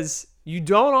 Because you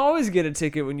don't always get a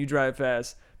ticket when you drive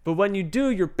fast. But when you do,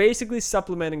 you're basically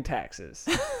supplementing taxes.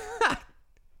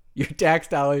 Your tax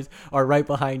dollars are right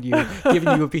behind you,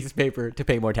 giving you a piece of paper to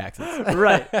pay more taxes.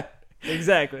 Right.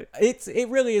 Exactly. It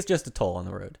really is just a toll on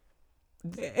the road.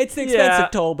 It's an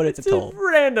expensive toll, but it's a toll.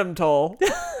 A random toll.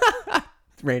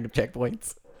 Random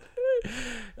checkpoints.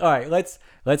 All right, let's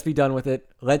be done with it.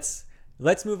 Let's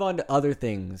move on to other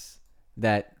things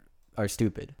that are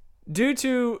stupid. Due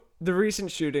to the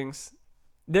recent shootings,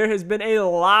 there has been a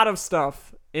lot of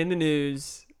stuff in the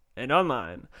news and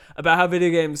online about how video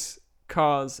games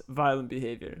cause violent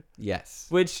behavior. Yes.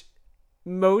 Which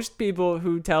most people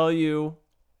who play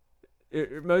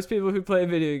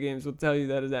video games will tell you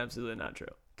that is absolutely not true.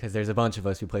 Because there's a bunch of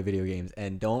us who play video games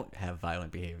and don't have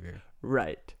violent behavior.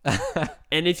 Right.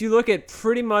 And if you look at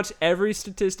pretty much every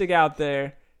statistic out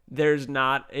there, there's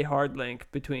not a hard link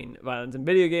between violence and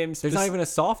video games. There's not even a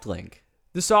soft link.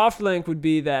 The soft link would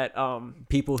be that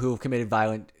people who have committed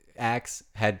violent acts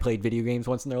had played video games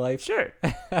once in their life. Sure.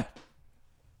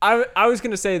 I was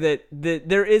going to say that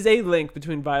there is a link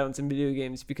between violence and video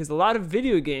games because a lot of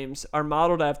video games are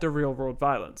modeled after real-world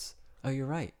violence. Oh, you're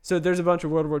right. So there's a bunch of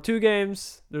World War II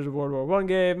games. There's a World War I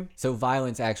game. So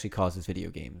violence actually causes video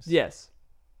games. Yes.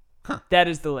 Huh. That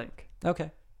is the link.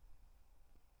 Okay.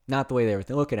 Not the way they were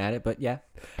looking at it, but yeah.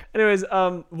 Anyways,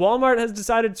 Walmart has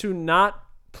decided to not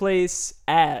place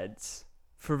ads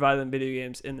for violent video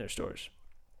games in their stores.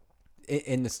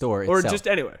 In the store itself. Or just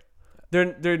anywhere.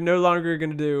 They're no longer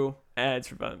going to do ads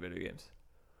for violent video games.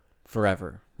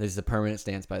 Forever. This is a permanent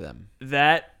stance by them.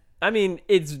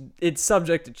 It's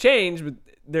subject to change, but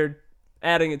they're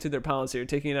adding it to their policy or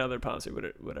taking it out of their policy,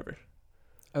 whatever.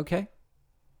 Okay.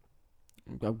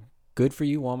 Well, good for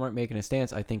you, Walmart, making a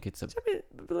stance. I think it's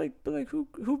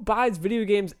who buys video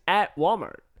games at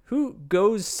Walmart? Who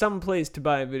goes someplace to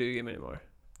buy a video game anymore?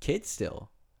 Kids still.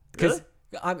 Because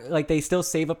they still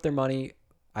save up their money.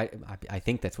 I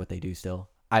think that's what they do still.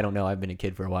 I don't know. I've been a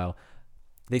kid for a while.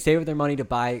 They save up their money to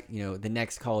buy, the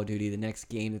next Call of Duty, the next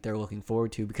game that they're looking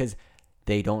forward to because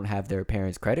they don't have their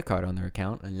parents' credit card on their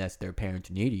account unless their parent's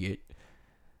an idiot.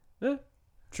 Yeah,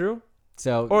 true.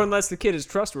 So, or unless the kid is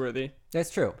trustworthy. That's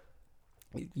true.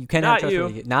 You cannot trust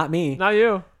you. Not me. Not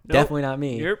you. Nope. Definitely not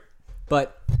me. Yep.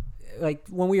 But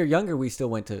when we were younger, we still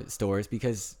went to stores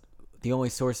because the only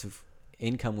source of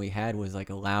income we had was like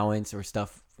allowance or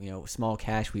stuff, small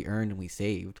cash we earned and we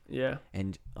saved. Yeah.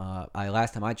 And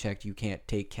last time I checked, you can't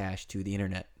take cash to the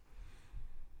internet.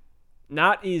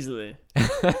 Not easily.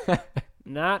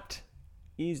 Not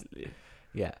easily.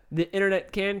 Yeah. The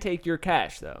internet can take your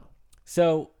cash though.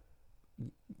 So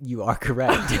you are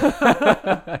correct.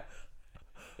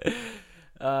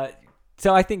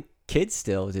 So I think kids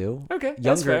still do. Okay.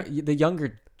 That's fair. The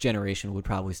younger generation would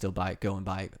probably still go and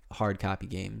buy hard copy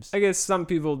games. I guess some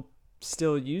people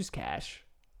still use cash.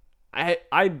 I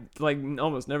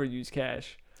almost never use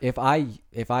cash. If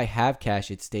I have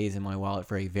cash, it stays in my wallet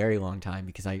for a very long time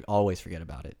because I always forget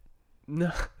about it.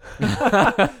 No.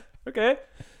 Okay.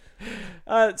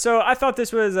 So I thought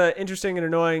this was interesting and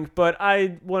annoying, but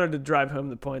I wanted to drive home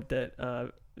the point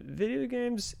that video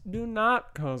games do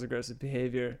not cause aggressive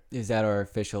behavior. Is that our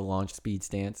official launch speed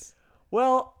stance?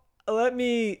 Well, let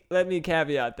me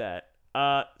caveat that.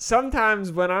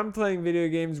 Sometimes when I'm playing video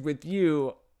games with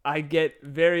you, I get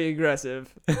very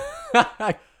aggressive.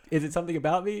 Is it something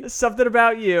about me? Something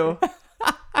about you.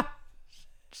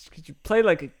 Just because you play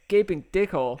like a gaping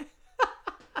dickhole.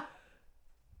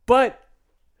 But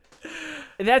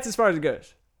that's as far as it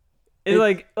goes. It's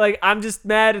like I'm just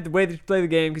mad at the way that you play the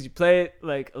game because you play it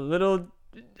like a little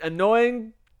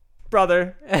annoying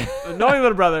brother, annoying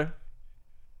little brother.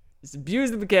 Just abuse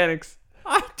the mechanics.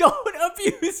 I don't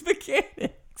abuse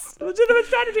mechanics. Legitimate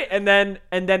strategy, and then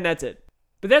that's it.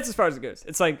 But that's as far as it goes.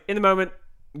 It's like in the moment,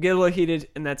 get a little heated,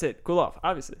 and that's it. Cool off.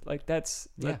 Obviously, like that's.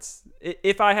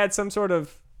 If I had some sort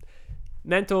of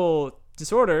mental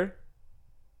disorder,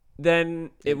 then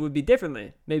it would be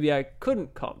differently. Maybe I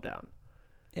couldn't calm down.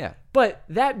 Yeah. But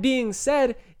that being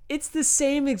said, it's the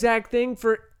same exact thing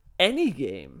for any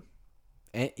game.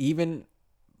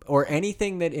 Or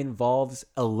anything that involves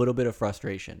a little bit of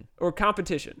frustration. Or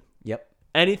competition. Yep.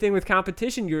 Anything with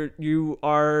competition, you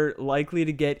are likely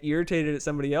to get irritated at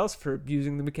somebody else for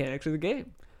abusing the mechanics of the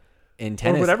game. In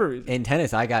tennis, for whatever reason. In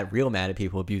tennis, I got real mad at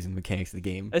people abusing the mechanics of the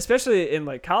game. Especially in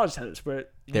like college tennis, where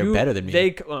they're better than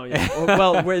me.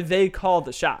 Where they call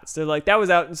the shots. They're like, that was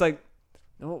out. And it's like,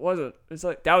 no, it wasn't. It's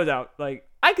like, that was out. Like,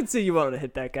 I could see you wanted to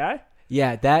hit that guy.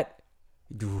 Yeah, that.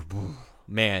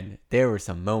 Man, there were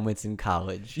some moments in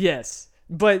college. Yes,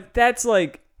 but that's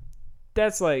like,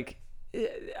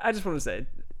 I just want to say,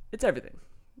 it's everything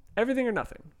or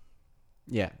nothing.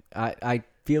 Yeah, I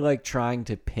feel like trying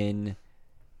to pin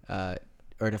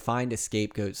or to find a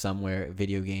scapegoat somewhere,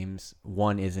 video games,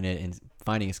 one isn't it, and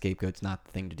finding a scapegoat's not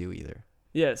the thing to do either.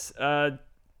 Yes.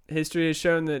 History has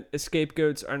shown that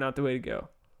scapegoats are not the way to go.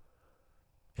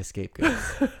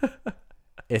 Scapegoats.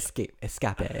 Escape.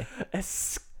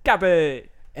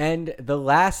 And the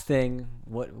last thing,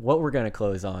 what we're going to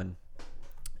close on,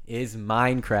 is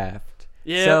Minecraft.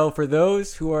 Yeah. So for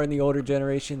those who are in the older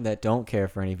generation that don't care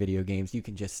for any video games, you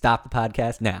can just stop the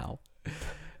podcast now.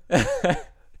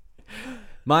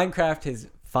 Minecraft has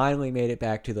finally made it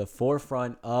back to the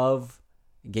forefront of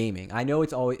gaming. I know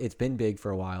it's been big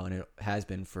for a while, and it has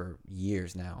been for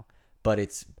years now, but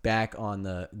it's back on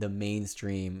the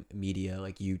mainstream media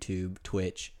like YouTube,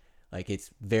 Twitch. Like,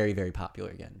 it's very, very popular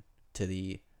again to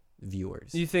the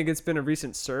viewers. You think it's been a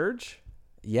recent surge?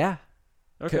 Yeah.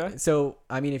 Okay. So,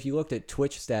 I mean, if you looked at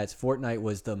Twitch stats, Fortnite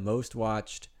was the most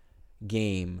watched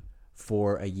game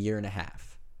for a year and a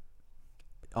half.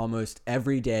 Almost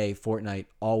every day, Fortnite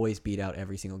always beat out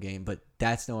every single game, but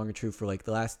that's no longer true. For like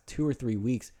the last 2 or 3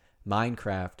 weeks,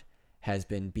 Minecraft has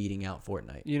been beating out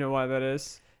Fortnite. You know why that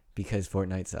is? Because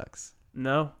Fortnite sucks.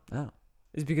 No. Oh.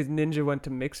 It's because Ninja went to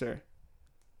Mixer.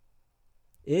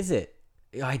 Is it?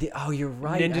 I did. Oh, you're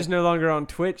right. Ninja's no longer on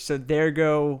Twitch, so there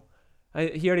go.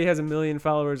 He already has 1 million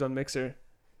followers on Mixer.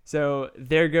 So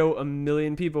there go 1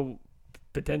 million people,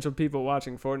 potential people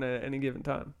watching Fortnite at any given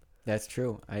time. That's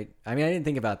true. I mean, I didn't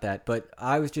think about that, but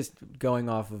I was just going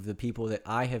off of the people that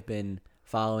I have been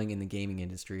following in the gaming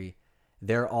industry.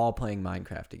 They're all playing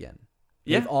Minecraft again.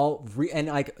 Yeah. They've all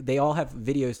they all have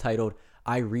videos titled,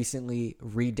 "I recently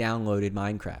re-downloaded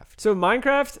Minecraft." So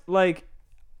Minecraft, like,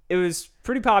 it was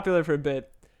pretty popular for a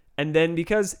bit, and then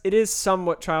because it is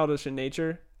somewhat childish in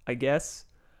nature, I guess,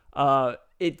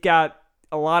 it got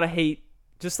a lot of hate.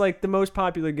 Just like the most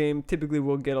popular game typically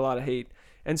will get a lot of hate.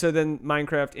 And so then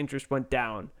Minecraft interest went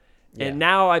down. Yeah. And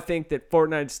now I think that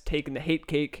Fortnite's taken the hate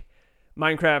cake.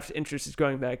 Minecraft interest is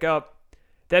going back up.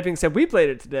 That being said, we played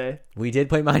it today. We did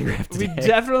play Minecraft today. We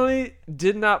definitely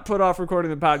did not put off recording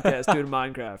the podcast due to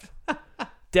Minecraft.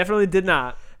 Definitely did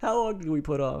not. How long did we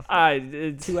put off?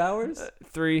 2 hours?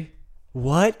 3.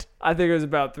 What? I think it was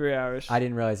about 3 hours. I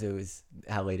didn't realize it was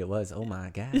how late it was. Oh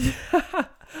my God.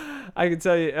 I can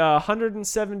tell you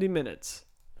 170 minutes.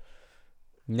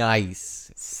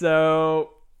 Nice.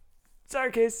 So,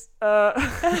 sorry, Case. We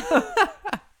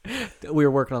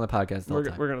were working on the podcast the whole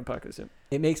time. We're going to podcast, yeah.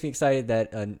 It makes me excited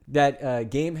that that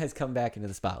game has come back into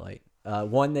the spotlight.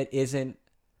 One that isn't.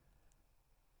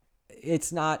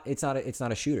 It's not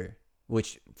a shooter,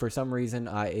 which for some reason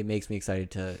it makes me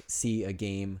excited to see a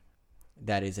game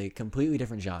that is a completely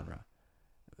different genre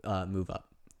move up.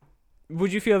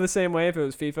 Would you feel the same way if it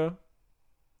was FIFA?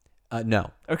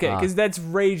 No. Okay, because that's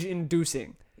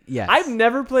rage-inducing. Yes. I've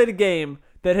never played a game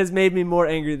that has made me more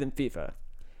angry than FIFA.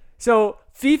 So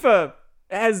FIFA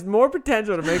has more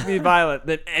potential to make me violent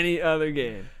than any other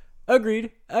game.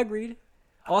 Agreed.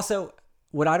 Also,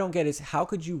 what I don't get is how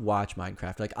could you watch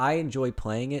Minecraft? Like, I enjoy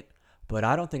playing it, but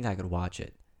I don't think I could watch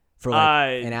it for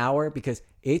like an hour because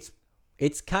it's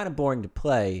kind of boring to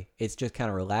play. It's just kind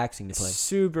of relaxing to play.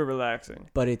 Super relaxing.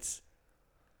 But it's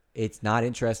not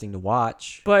interesting to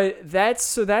watch. But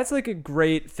that's like a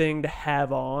great thing to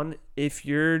have on if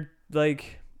you're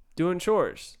like doing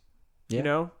chores. Yeah. You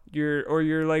know,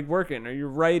 you're like working or you're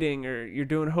writing or you're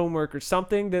doing homework or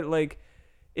something that like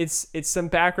it's some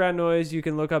background noise you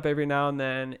can look up every now and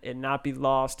then and not be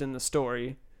lost in the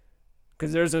story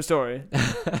because there's no story.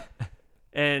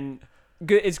 And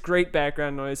it's great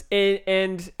background noise.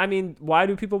 And I mean, why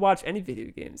do people watch any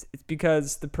video games? It's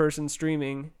because the person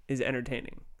streaming is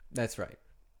entertaining. That's right.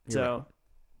 You're right.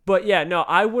 But yeah, no,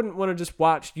 I wouldn't want to just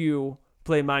watch you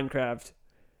play Minecraft,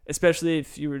 especially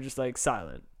if you were just like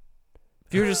silent.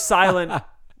 If you were just silent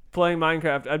playing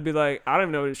Minecraft, I'd be like, I don't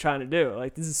even know what he's trying to do.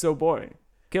 Like, this is so boring.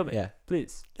 Kill me. Yeah.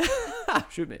 Please.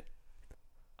 Shoot me.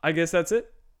 I guess that's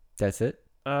it. That's it.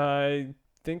 I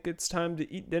think it's time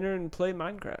to eat dinner and play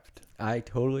Minecraft. I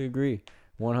totally agree.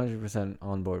 100%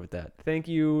 on board with that. Thank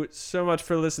you so much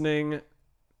for listening.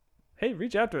 Hey,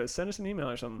 reach out to us. Send us an email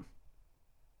or something.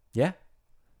 Yeah.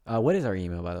 What is our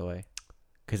email, by the way?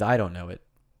 Because I don't know it.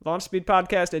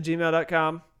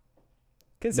 LaunchSpeedPodcast@gmail.com.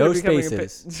 No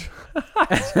spaces.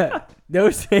 No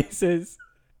spaces.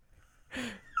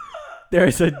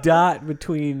 There's a dot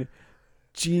between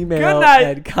Gmail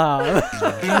and com.